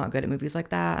I'm just not good at movies like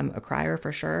that. I'm a crier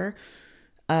for sure.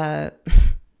 But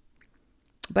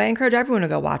I encourage everyone to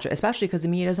go watch it, especially because the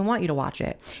media doesn't want you to watch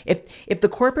it. If the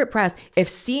corporate press, if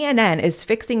CNN is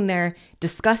fixing their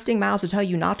disgusting mouths to tell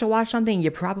you not to watch something,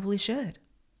 you probably should.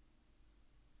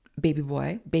 Baby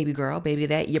boy, baby girl, baby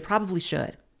that, you probably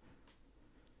should.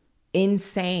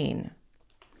 Insane.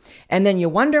 And then you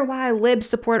wonder why libs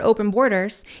support open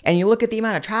borders, and you look at the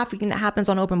amount of trafficking that happens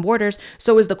on open borders.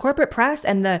 So is the corporate press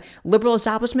and the liberal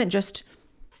establishment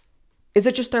is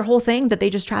it just their whole thing that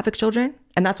they just traffic children?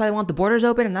 And that's why they want the borders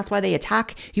open, and that's why they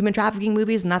attack human trafficking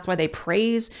movies, and that's why they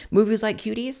praise movies like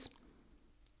Cuties?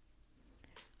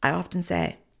 I often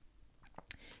say,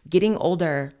 getting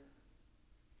older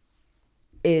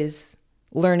is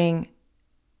learning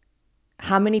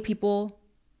how many people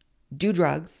do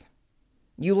drugs.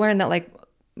 You learn that like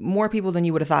more people than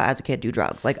you would have thought as a kid do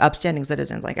drugs, like upstanding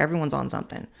citizens, like everyone's on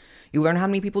something. You learn how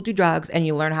many people do drugs, and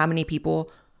you learn how many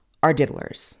people are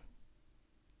diddlers.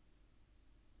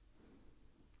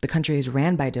 The country is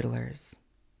ran by diddlers.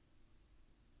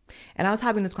 And I was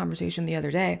having this conversation the other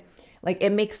day. Like,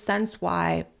 it makes sense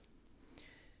why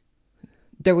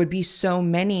there would be so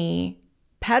many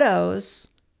pedos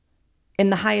in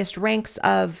the highest ranks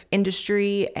of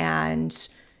industry and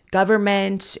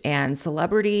government and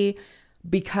celebrity,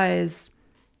 because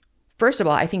first of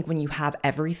all, I think when you have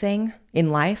everything in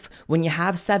life, when you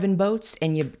have 7 boats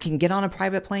and you can get on a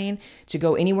private plane to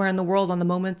go anywhere in the world on the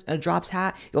moment a drop's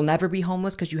hat, you'll never be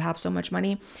homeless because you have so much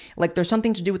money. Like, there's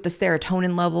something to do with the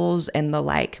serotonin levels and the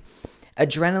like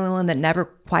adrenaline that never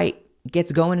quite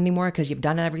gets going anymore because you've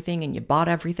done everything and you bought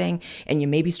everything, and you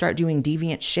maybe start doing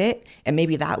deviant shit, and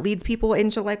maybe that leads people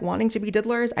into like wanting to be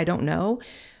diddlers. I don't know.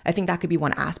 I think that could be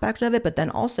one aspect of it. But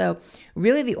then also,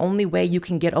 really the only way you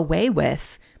can get away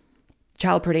with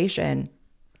child predation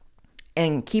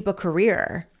and keep a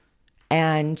career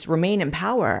and remain in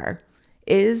power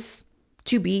is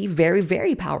to be very,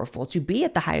 very powerful, to be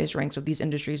at the highest ranks of these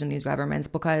industries and these governments,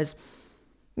 because,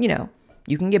 you know,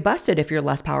 you can get busted if you're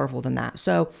less powerful than that.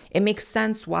 So it makes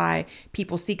sense why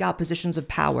people seek out positions of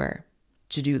power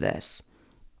to do this.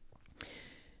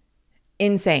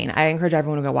 Insane. I encourage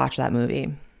everyone to go watch that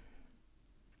movie.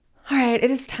 All right, it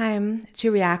is time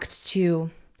to react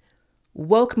to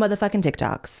woke motherfucking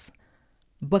TikToks,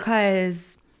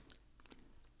 because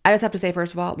I just have to say,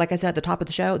 first of all, like I said at the top of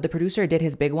the show, the producer did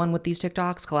his big one with these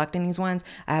TikToks, collecting these ones.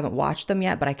 I haven't watched them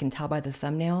yet, but I can tell by the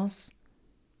thumbnails,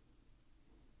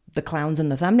 the clowns in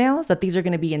the thumbnails, that these are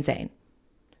going to be insane.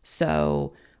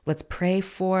 So let's pray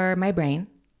for my brain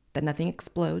that nothing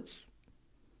explodes.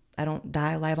 I don't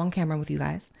die live on camera with you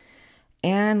guys.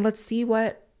 And let's see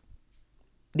what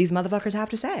these motherfuckers have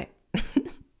to say.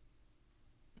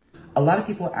 A lot of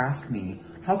people ask me,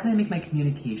 how can I make my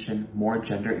communication more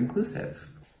gender inclusive?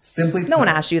 Simply put, no one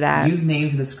asked you that. Use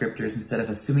names and descriptors instead of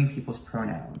assuming people's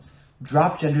pronouns.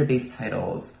 Drop gender-based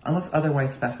titles, unless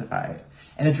otherwise specified,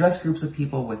 and address groups of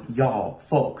people with y'all,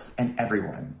 folks, and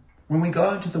everyone. When we go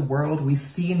out into the world, we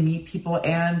see and meet people,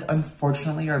 and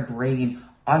unfortunately our brain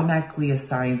automatically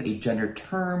assigns a gender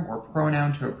term or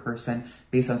pronoun to a person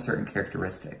based on certain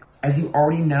characteristics. As you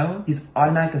already know, these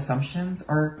automatic assumptions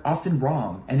are often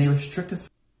wrong, and they restrict us.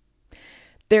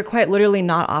 They're quite literally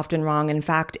not often wrong. In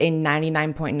fact, in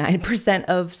 99.9%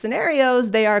 of scenarios,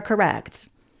 they are correct.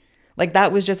 Like,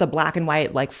 that was just a black and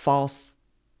white, like, false,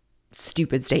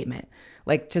 stupid statement.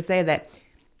 Like, to say that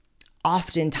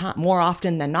more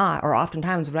often than not, or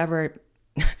oftentimes, whatever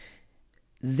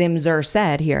Zimzer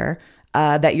said here,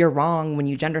 that you're wrong when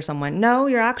you gender someone. No,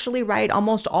 you're actually right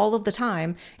almost all of the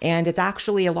time. And it's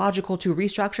actually illogical to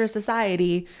restructure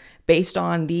society based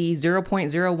on the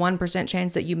 0.01%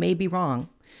 chance that you may be wrong,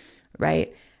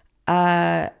 right?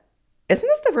 Isn't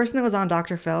this the person that was on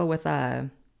Dr. Phil with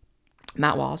Matt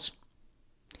Walsh?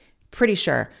 Pretty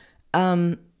sure.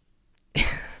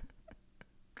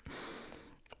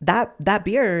 That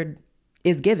beard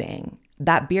is giving.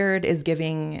 That beard is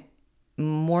giving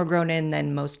more grown in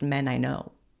than most men I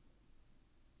know.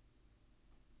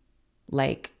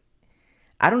 Like,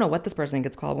 I don't know what this person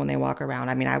gets called when they walk around.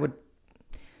 I mean, I would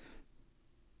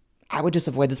just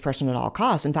avoid this person at all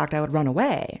costs. In fact, I would run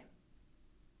away.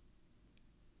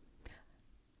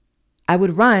 I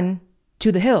would run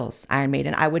to the hills, Iron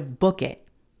Maiden. I would book it.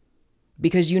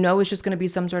 Because you know it's just going to be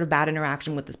some sort of bad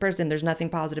interaction with this person. There's nothing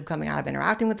positive coming out of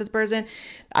interacting with this person.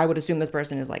 I would assume this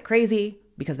person is like crazy,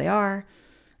 because they are.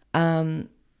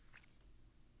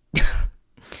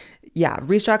 Yeah,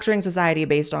 restructuring society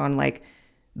based on like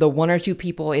the 1 or 2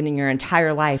 people in your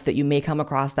entire life that you may come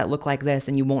across that look like this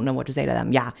and you won't know what to say to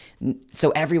them. Yeah, so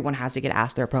everyone has to get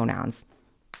asked their pronouns.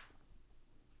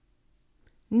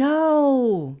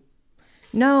 No.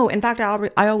 In fact,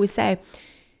 I always say,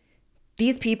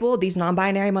 these people, these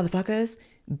non-binary motherfuckers,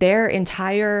 their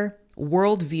entire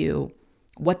worldview,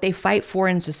 what they fight for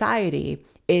in society,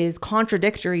 is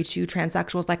contradictory to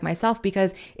transsexuals like myself.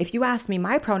 Because if you ask me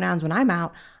my pronouns when I'm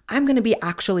out, I'm going to be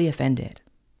actually offended.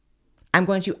 I'm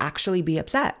going to actually be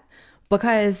upset.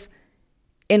 Because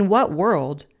in what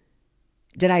world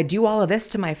did I do all of this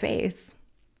to my face?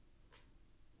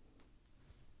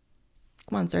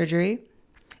 Come on, surgery.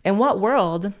 In what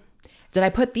world did I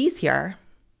put these here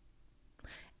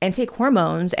and take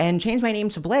hormones and change my name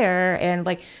to Blair and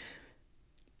like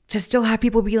to still have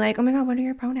people be like, oh my God, what are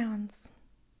your pronouns?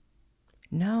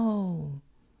 No.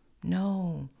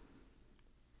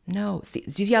 No.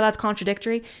 See how that's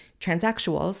contradictory?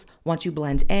 Transsexuals want to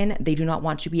blend in. They do not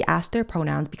want to be asked their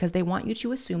pronouns because they want you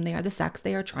to assume they are the sex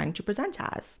they are trying to present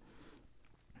as.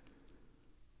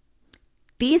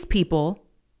 These people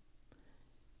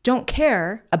don't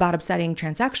care about upsetting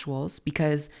transsexuals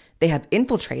because they have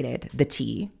infiltrated the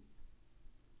T,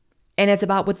 and it's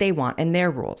about what they want and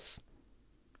their rules.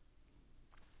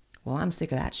 Well, I'm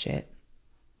sick of that shit.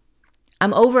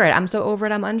 I'm over it. I'm so over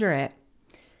it. I'm under it.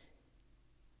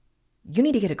 You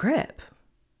need to get a grip.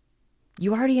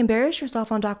 You already embarrassed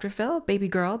yourself on Dr. Phil, baby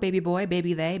girl, baby boy,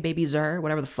 baby they, baby zer,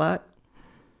 whatever the fuck.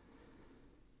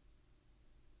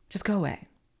 Just go away.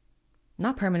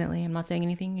 Not permanently. I'm not saying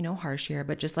anything, harsh here,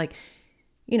 but just like,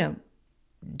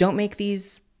 don't make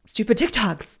these stupid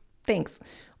TikToks. Thanks.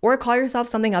 Or call yourself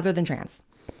something other than trans.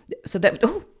 So that,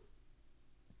 oh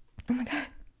my God.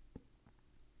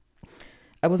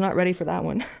 I was not ready for that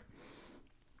one.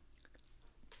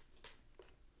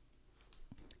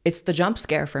 It's the jump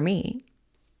scare for me.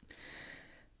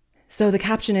 So the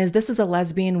caption is, "This is a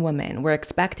lesbian woman. We're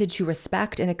expected to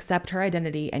respect and accept her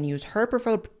identity and use her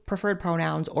preferred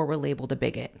pronouns, or we're labeled a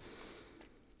bigot."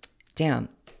 Damn.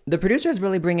 The producer is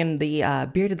really bringing the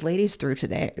bearded ladies through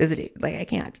today, isn't he? Like, I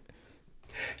can't.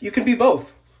 You can be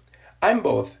both. I'm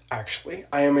both, actually.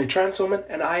 I am a trans woman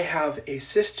and I have a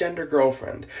cisgender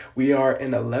girlfriend. We are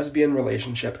in a lesbian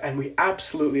relationship and we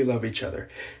absolutely love each other.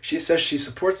 She says she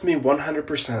supports me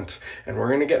 100% and we're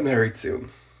gonna get married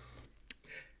soon.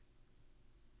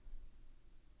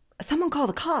 Someone call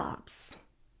the cops.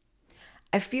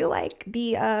 I feel like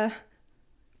the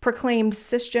proclaimed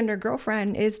cisgender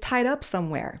girlfriend is tied up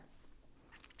somewhere.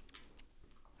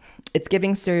 It's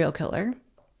giving serial killer.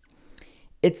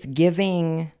 It's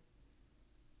giving...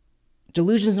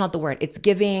 Delusion's not the word. It's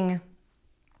giving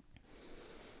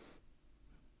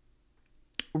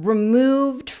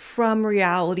removed from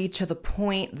reality to the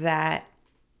point that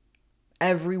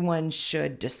everyone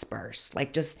should disperse.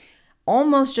 Like, just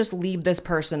leave this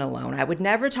person alone. I would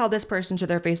never tell this person to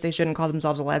their face they shouldn't call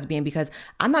themselves a lesbian because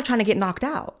I'm not trying to get knocked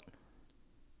out.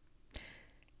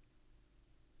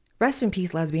 Rest in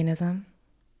peace, lesbianism.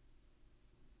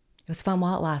 It was fun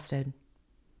while it lasted.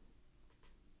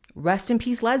 Rest in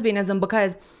peace, lesbianism,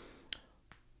 because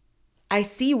I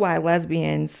see why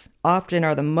lesbians often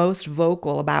are the most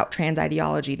vocal about trans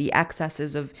ideology, the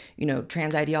excesses of,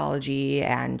 trans ideology,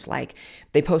 and like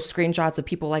they post screenshots of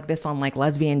people like this on like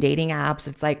lesbian dating apps.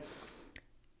 It's like,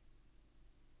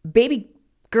 baby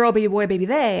girl, baby boy, baby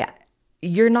they,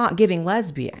 you're not giving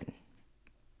lesbian.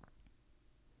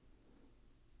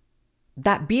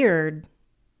 That beard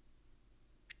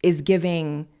is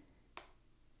giving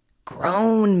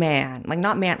grown man, like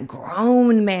not man,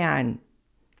 grown man,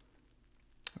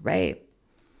 right?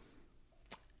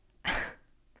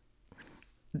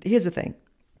 Here's the thing.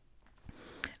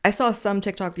 I saw some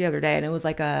TikTok the other day and it was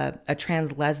like a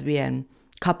trans lesbian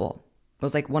couple. It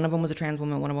was like one of them was a trans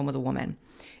woman, one of them was a woman.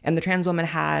 And the trans woman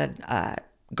had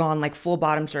gone like full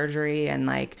bottom surgery and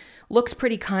like looked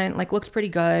pretty looked pretty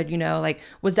good, like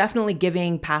was definitely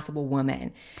giving passable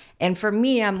woman. And for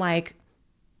me, I'm like,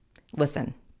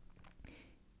 listen,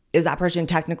 is that person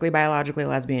technically biologically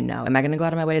lesbian? No. Am I going to go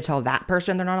out of my way to tell that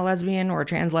person they're not a lesbian or a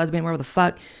trans lesbian, whatever the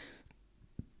fuck?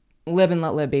 Live and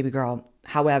let live, baby girl.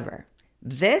 However,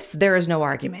 there is no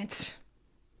argument.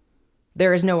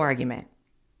 There is no argument.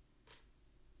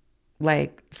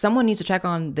 Like, someone needs to check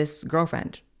on this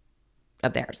girlfriend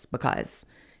of theirs because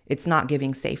it's not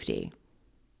giving safety.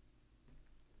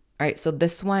 All right, so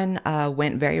this one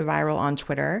went very viral on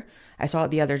Twitter. I saw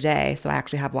it the other day, so I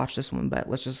actually have watched this one, but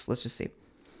let's just see.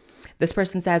 This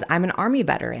person says, "I'm an Army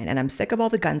veteran and I'm sick of all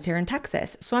the guns here in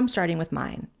Texas, so I'm starting with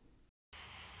mine."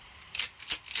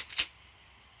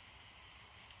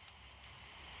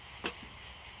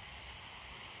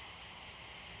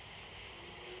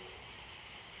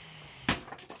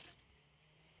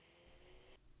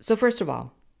 So first of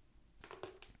all,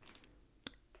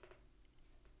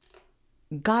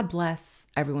 God bless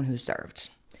everyone who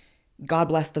served. God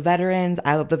bless the veterans.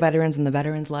 I love the veterans and the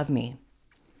veterans love me.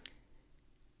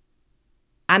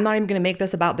 I'm not even going to make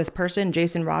this about this person,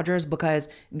 Jason Rogers, because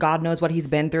God knows what he's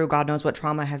been through. God knows what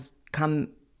trauma has come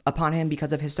upon him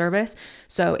because of his service.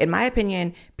 So in my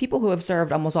opinion, people who have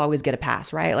served almost always get a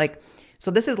pass, right? Like,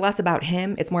 so this is less about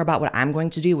him. It's more about what I'm going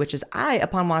to do, which is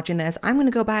upon watching this, I'm going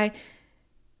to go buy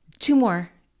 2 more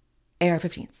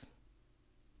AR-15s.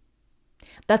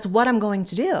 That's what I'm going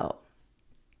to do.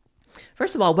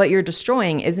 First of all, what you're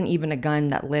destroying isn't even a gun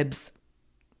that libs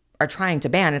are trying to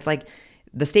ban. It's like,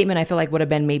 the statement I feel like would have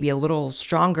been maybe a little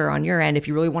stronger on your end if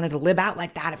you really wanted to lib out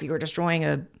like that, if you were destroying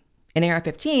an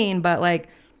AR-15, but like,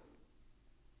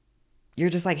 you're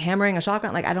just like hammering a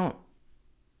shotgun. Like, I don't.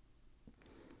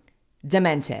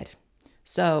 Demented.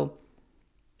 So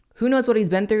who knows what he's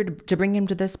been through to bring him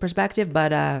to this perspective.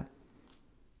 But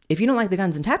if you don't like the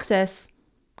guns in Texas,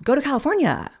 go to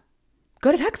California.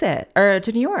 Go to Texas or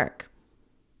to New York.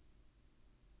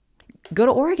 Go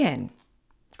to Oregon.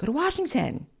 Go to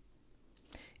Washington.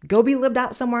 Go be lived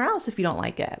out somewhere else if you don't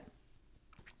like it.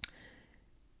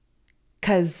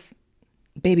 Because,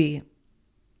 baby,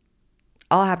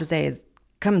 all I have to say is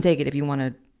come and take it if you want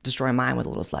to destroy mine with a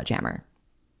little sledgehammer.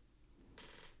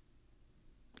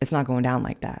 It's not going down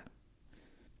like that.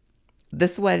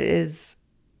 This one is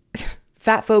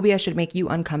fat phobia should make you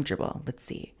uncomfortable. Let's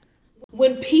see.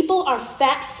 When people are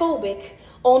fat phobic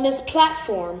on this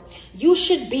platform, you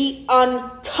should be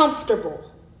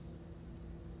uncomfortable.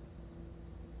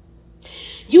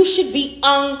 You should be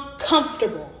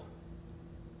uncomfortable.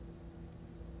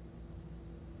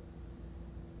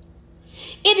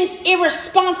 It is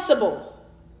irresponsible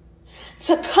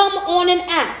to come on an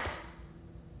app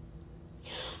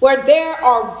where there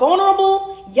are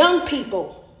vulnerable young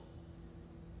people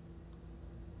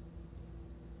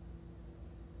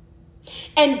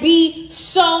and be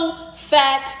so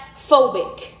fat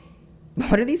phobic.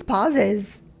 What are these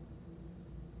pauses?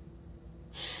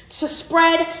 To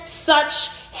spread such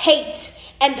hate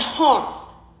and harm.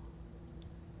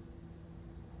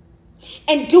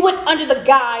 And do it under the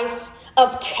guise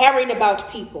of caring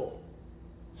about people.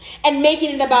 And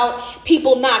making it about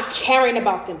people not caring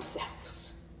about themselves.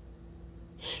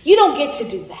 You don't get to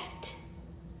do that.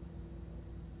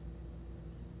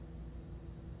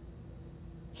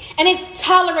 And it's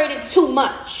tolerated too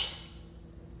much.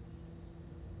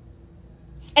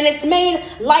 And it's made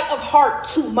light of heart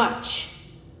too much.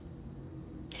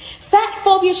 Fat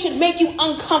phobia should make you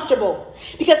uncomfortable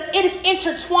because it is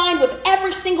intertwined with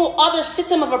every single other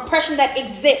system of oppression that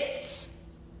exists.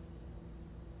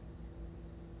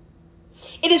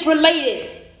 It is related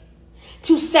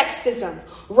to sexism,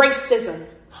 racism,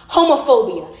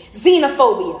 homophobia,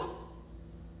 xenophobia,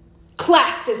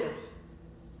 classism.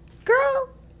 Girl,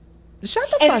 shut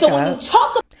the and fuck so up. when you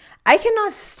talk about, I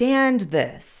cannot stand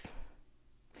this.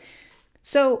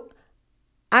 So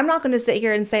I'm not going to sit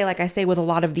here and say, like I say with a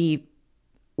lot of the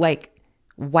like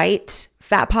white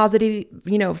fat positive,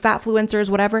 fat fluencers,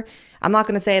 whatever. I'm not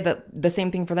going to say that the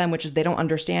same thing for them, which is they don't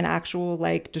understand actual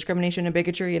like discrimination and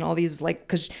bigotry and all these like,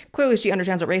 because clearly she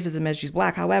understands what racism is. She's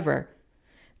black. However,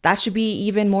 that should be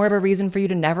even more of a reason for you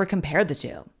to never compare the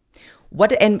two.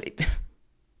 What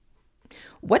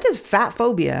does fat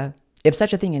phobia, if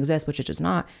such a thing exists, which it does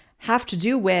not, have to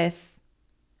do with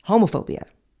homophobia?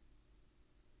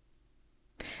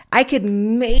 I could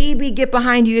maybe get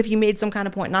behind you if you made some kind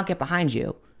of point, not get behind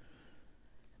you.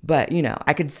 But,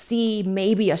 I could see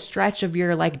maybe a stretch of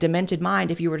your like demented mind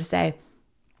if you were to say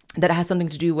that it has something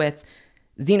to do with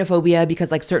xenophobia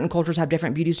because like certain cultures have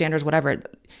different beauty standards, whatever.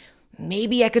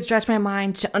 Maybe I could stretch my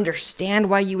mind to understand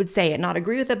why you would say it. Not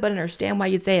agree with it, but understand why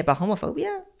you'd say it. But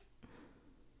homophobia?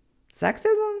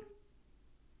 Sexism?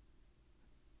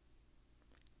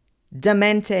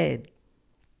 Demented.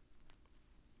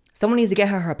 Someone needs to get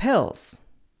her pills.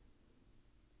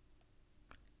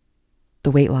 The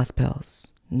weight loss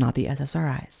pills, not the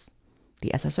SSRIs.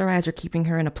 The SSRIs are keeping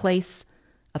her in a place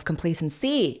of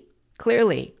complacency,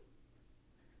 clearly.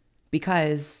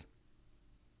 Because,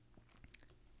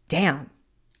 damn,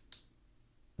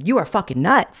 you are fucking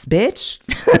nuts, bitch.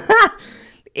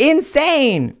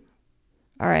 Insane.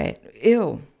 All right.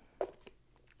 Ew.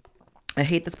 I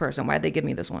hate this person. Why'd they give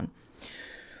me this one?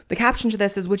 The caption to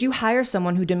this is, would you hire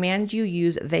someone who demands you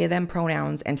use they, them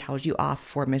pronouns and tells you off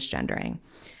for misgendering?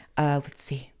 Let's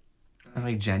see.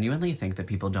 I genuinely think that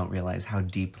people don't realize how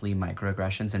deeply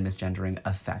microaggressions and misgendering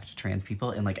affect trans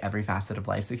people in like every facet of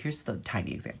life. So here's the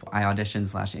tiny example. I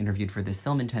auditioned/interviewed for this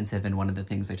film intensive, and one of the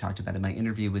things I talked about in my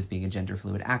interview was being a gender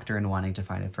fluid actor and wanting to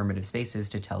find affirmative spaces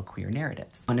to tell queer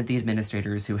narratives. One of the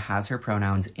administrators who has her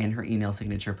pronouns in her email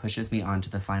signature pushes me on to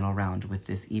the final round with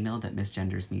this email that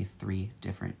misgenders me 3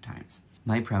 different times.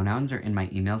 My pronouns are in my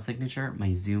email signature,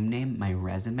 my Zoom name, my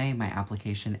resume, my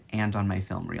application, and on my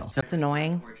film reel. So it's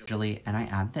annoying. And I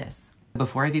add this.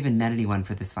 Before I've even met anyone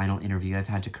for this final interview, I've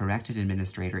had to correct an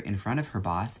administrator in front of her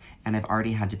boss, and I've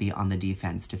already had to be on the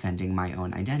defense defending my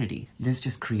own identity. This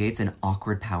just creates an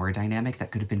awkward power dynamic that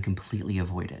could have been completely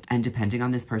avoided. And depending on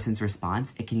this person's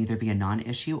response, it can either be a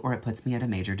non-issue or it puts me at a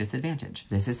major disadvantage.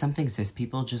 This is something cis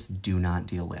people just do not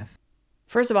deal with.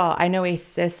 First of all, I know a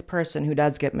cis person who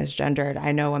does get misgendered.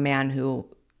 I know a man who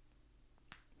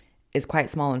is quite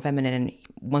small and feminine, and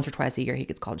once or twice a year he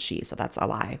gets called she. So that's a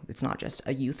lie. It's not just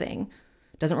a you thing.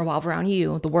 It doesn't revolve around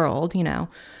you, the world,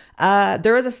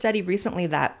 There was a study recently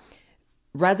that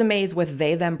resumes with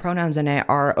they, them pronouns in it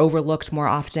are overlooked more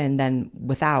often than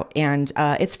without. And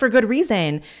it's for good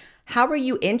reason. How are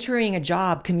you entering a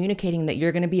job communicating that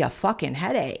you're going to be a fucking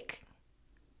headache?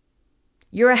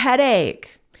 You're a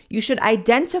headache. You should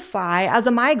identify as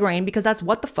a migraine because that's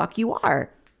what the fuck you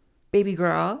are. Baby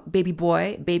girl, baby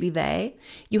boy, baby they.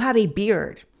 You have a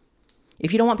beard.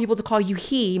 If you don't want people to call you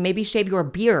he, maybe shave your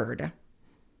beard.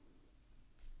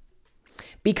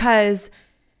 Because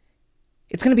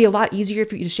it's going to be a lot easier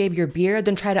for you to shave your beard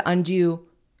than try to undo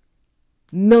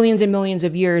millions and millions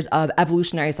of years of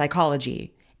evolutionary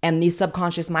psychology and the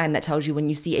subconscious mind that tells you when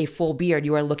you see a full beard,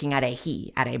 you are looking at a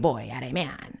he, at a boy, at a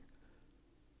man,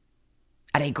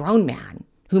 at a grown man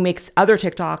who makes other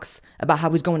TikToks about how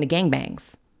he's going to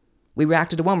gangbangs. We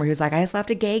reacted to one where he was like, I just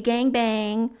left a gay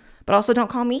gangbang, but also don't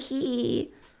call me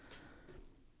he.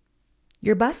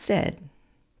 You're busted.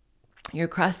 You're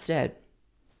crusted.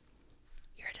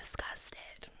 You're disgusted.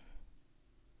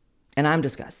 And I'm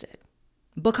disgusted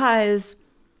because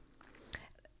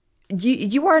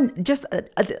you are just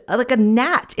like a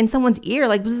gnat in someone's ear,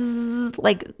 like, bzzz,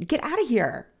 like get out of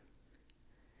here.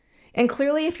 And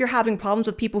clearly, if you're having problems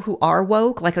with people who are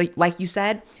woke, like you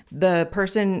said, the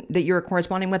person that you're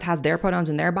corresponding with has their pronouns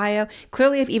in their bio.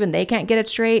 Clearly, if even they can't get it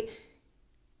straight,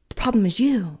 the problem is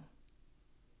you.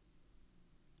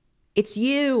 It's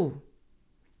you.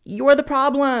 You're the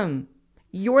problem.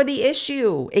 You're the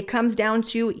issue. It comes down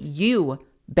to you,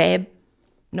 babe.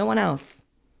 No one else.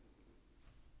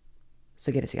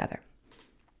 So get it together.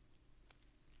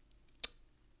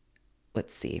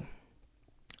 Let's see.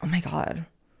 Oh my God.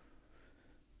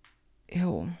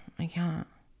 Ew, I can't.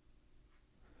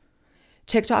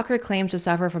 TikToker claims to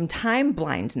suffer from time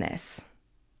blindness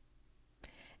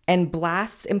and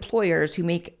blasts employers who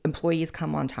make employees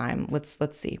come on time. Let's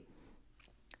see.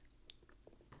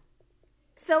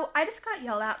 So I just got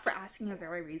yelled at for asking a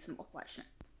very reasonable question.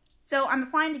 So I'm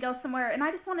applying to go somewhere, and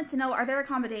I just wanted to know, are there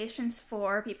accommodations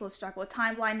for people who struggle with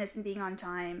time blindness and being on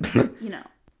time? You know.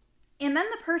 And then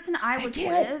the person I was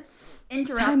with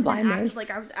interrupted and acted like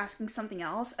I was asking something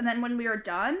else. And then when we were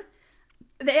done,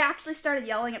 they actually started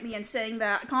yelling at me and saying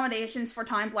that accommodations for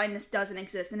time blindness doesn't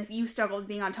exist. And if you struggle with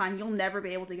being on time, you'll never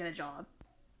be able to get a job.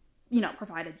 You know,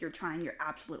 provided you're trying your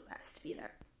absolute best to be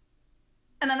there.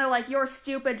 And then they're like, your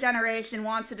stupid generation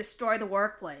wants to destroy the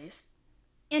workplace.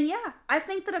 And yeah, I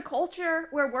think that a culture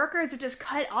where workers are just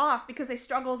cut off because they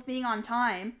struggle with being on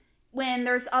time, when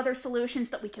there's other solutions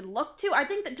that we can look to, I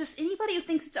think that just anybody who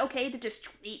thinks it's okay to just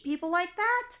treat people like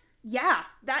that, yeah,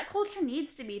 that culture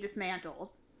needs to be dismantled.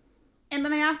 And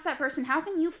then I asked that person, how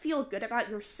can you feel good about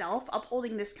yourself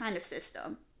upholding this kind of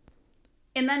system?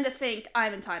 And then to think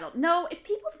I'm entitled. No, if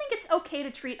people think it's okay to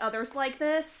treat others like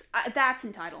this, that's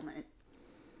entitlement.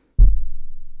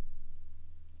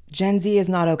 Gen Z is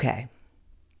not okay.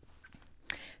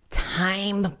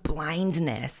 Time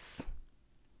blindness.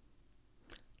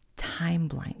 Time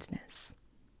blindness.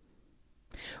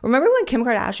 Remember when Kim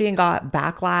Kardashian got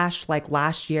backlash like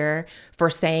last year for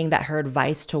saying that her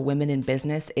advice to women in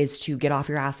business is to get off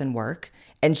your ass and work?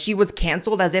 And she was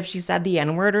canceled as if she said the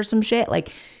N-word or some shit.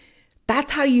 Like,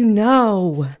 that's how you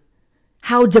know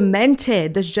how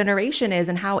demented this generation is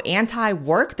and how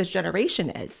anti-work this generation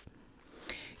is.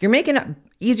 You're making it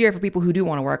easier for people who do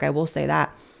want to work. I will say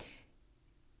that.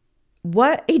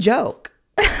 What a joke.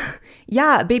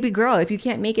 Yeah, baby girl, if you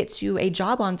can't make it to a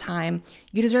job on time,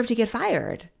 you deserve to get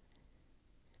fired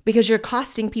because you're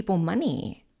costing people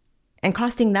money and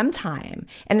costing them time.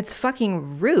 And it's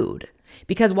fucking rude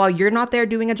because while you're not there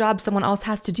doing a job, someone else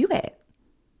has to do it.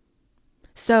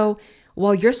 So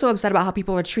while you're so upset about how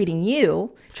people are treating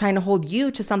you, trying to hold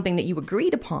you to something that you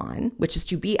agreed upon, which is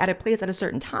to be at a place at a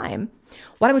certain time,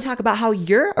 why don't we talk about how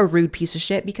you're a rude piece of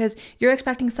shit because you're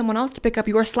expecting someone else to pick up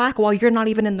your slack while you're not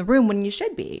even in the room when you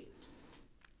should be?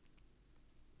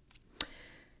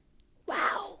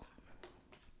 Wow.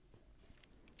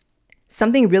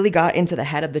 Something really got into the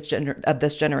head of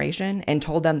this generation and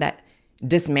told them that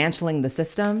dismantling the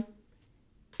system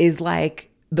is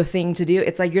like the thing to do.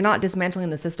 It's like you're not dismantling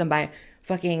the system by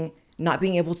fucking not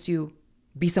being able to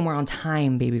be somewhere on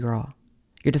time, baby girl.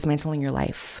 You're dismantling your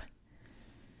life.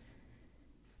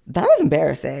 That was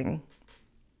embarrassing.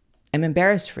 I'm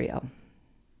embarrassed for you.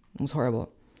 It was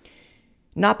horrible.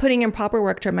 Not putting in proper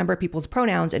work to remember people's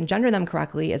pronouns and gender them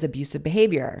correctly is abusive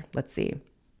behavior. Let's see.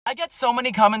 I get so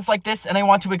many comments like this, and I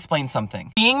want to explain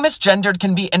something. Being misgendered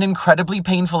can be an incredibly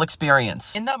painful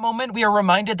experience. In that moment, we are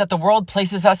reminded that the world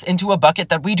places us into a bucket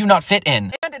that we do not fit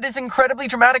in. And it is incredibly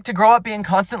traumatic to grow up being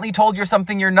constantly told you're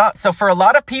something you're not. So for a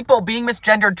lot of people, being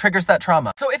misgendered triggers that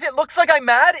trauma. So if it looks like I'm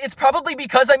mad, it's probably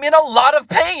because I'm in a lot of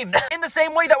pain. In the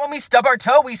same way that when we stub our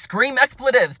toe, we scream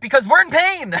expletives because we're in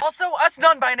pain. Also, us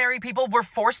non-binary people were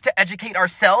forced to educate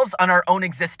ourselves on our own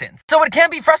existence. So it can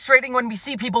be frustrating when we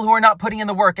see people who are not putting in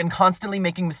the work and constantly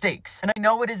making mistakes. And I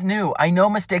know it is new. I know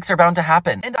mistakes are bound to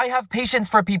happen. And I have patience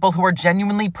for people who are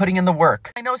genuinely putting in the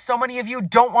work. I know so many of you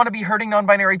don't want to be hurting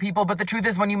non-binary people, but the truth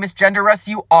is when you misgender us,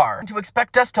 you are. And to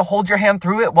expect us to hold your hand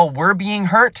through it while we're being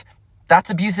hurt, that's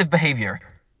abusive behavior.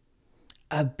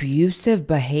 Abusive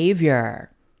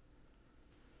behavior.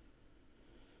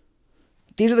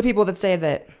 These are the people that say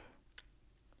that,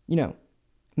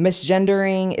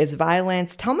 misgendering is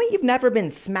violence. Tell me you've never been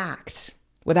smacked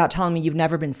without telling me you've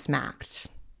never been smacked.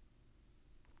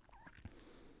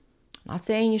 Not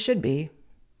saying you should be,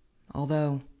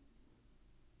 although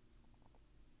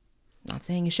not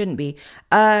saying you shouldn't be.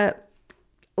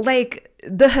 Like,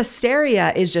 the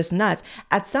hysteria is just nuts.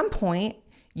 At some point,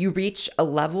 you reach a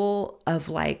level of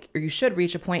or you should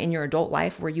reach a point in your adult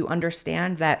life where you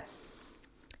understand that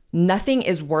nothing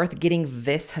is worth getting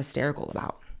this hysterical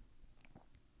about.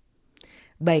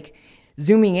 Like,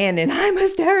 zooming in and I'm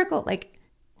hysterical.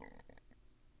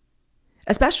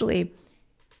 Especially,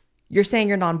 you're saying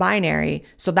you're non-binary,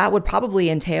 so that would probably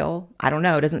entail, I don't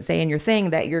know, it doesn't say in your thing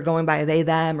that you're going by they,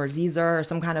 them, or Zer, or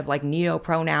some kind of neo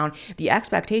pronoun. The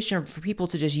expectation for people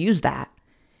to just use that.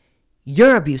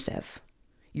 You're abusive.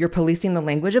 You're policing the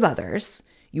language of others.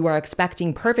 You are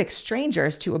expecting perfect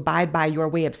strangers to abide by your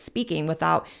way of speaking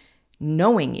without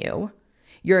knowing you.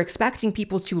 You're expecting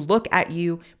people to look at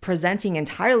you presenting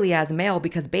entirely as male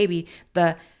because, baby,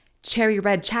 the cherry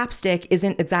red chapstick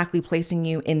isn't exactly placing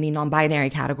you in the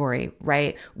non-binary category,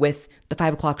 right? With the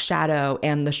 5 o'clock shadow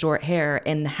and the short hair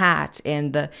and the hat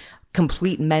and the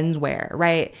complete menswear,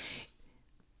 right?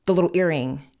 The little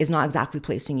earring is not exactly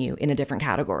placing you in a different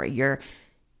category. You're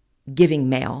giving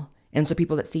male. And so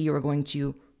people that see you are going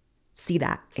to see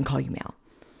that and call you male.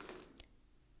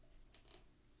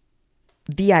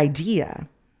 The idea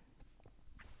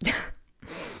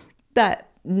that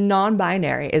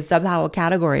non-binary is somehow a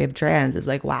category of trans is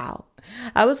wow.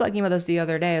 I was talking about this the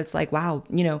other day. It's wow,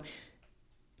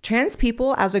 trans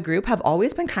people as a group have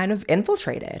always been kind of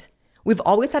infiltrated. We've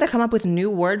always had to come up with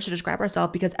new words to describe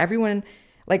ourselves because everyone,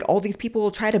 all these people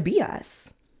will try to be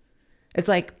us. It's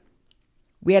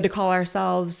we had to call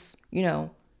ourselves,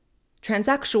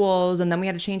 transsexuals, and then we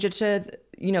had to change it to,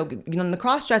 the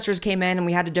cross-dressers came in and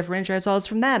we had to differentiate ourselves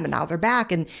from them, and now they're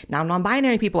back, and now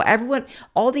non-binary people, everyone,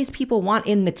 all these people want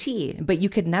in the T, but you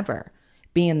could never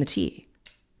be in the T.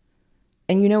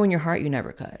 And in your heart, you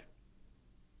never could.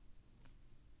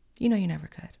 You never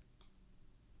could.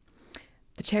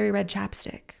 The cherry red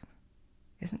chapstick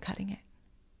isn't cutting it.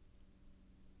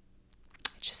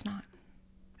 It's just not.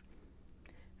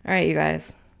 All right, you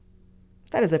guys.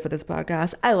 That is it for this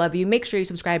podcast. I love you. Make sure you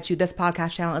subscribe to this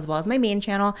podcast channel as well as my main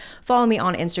channel. Follow me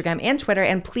on Instagram and Twitter.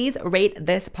 And please rate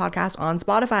this podcast on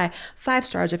Spotify. 5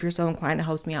 stars if you're so inclined. It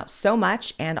helps me out so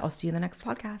much. And I'll see you in the next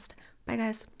podcast. Bye,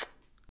 guys.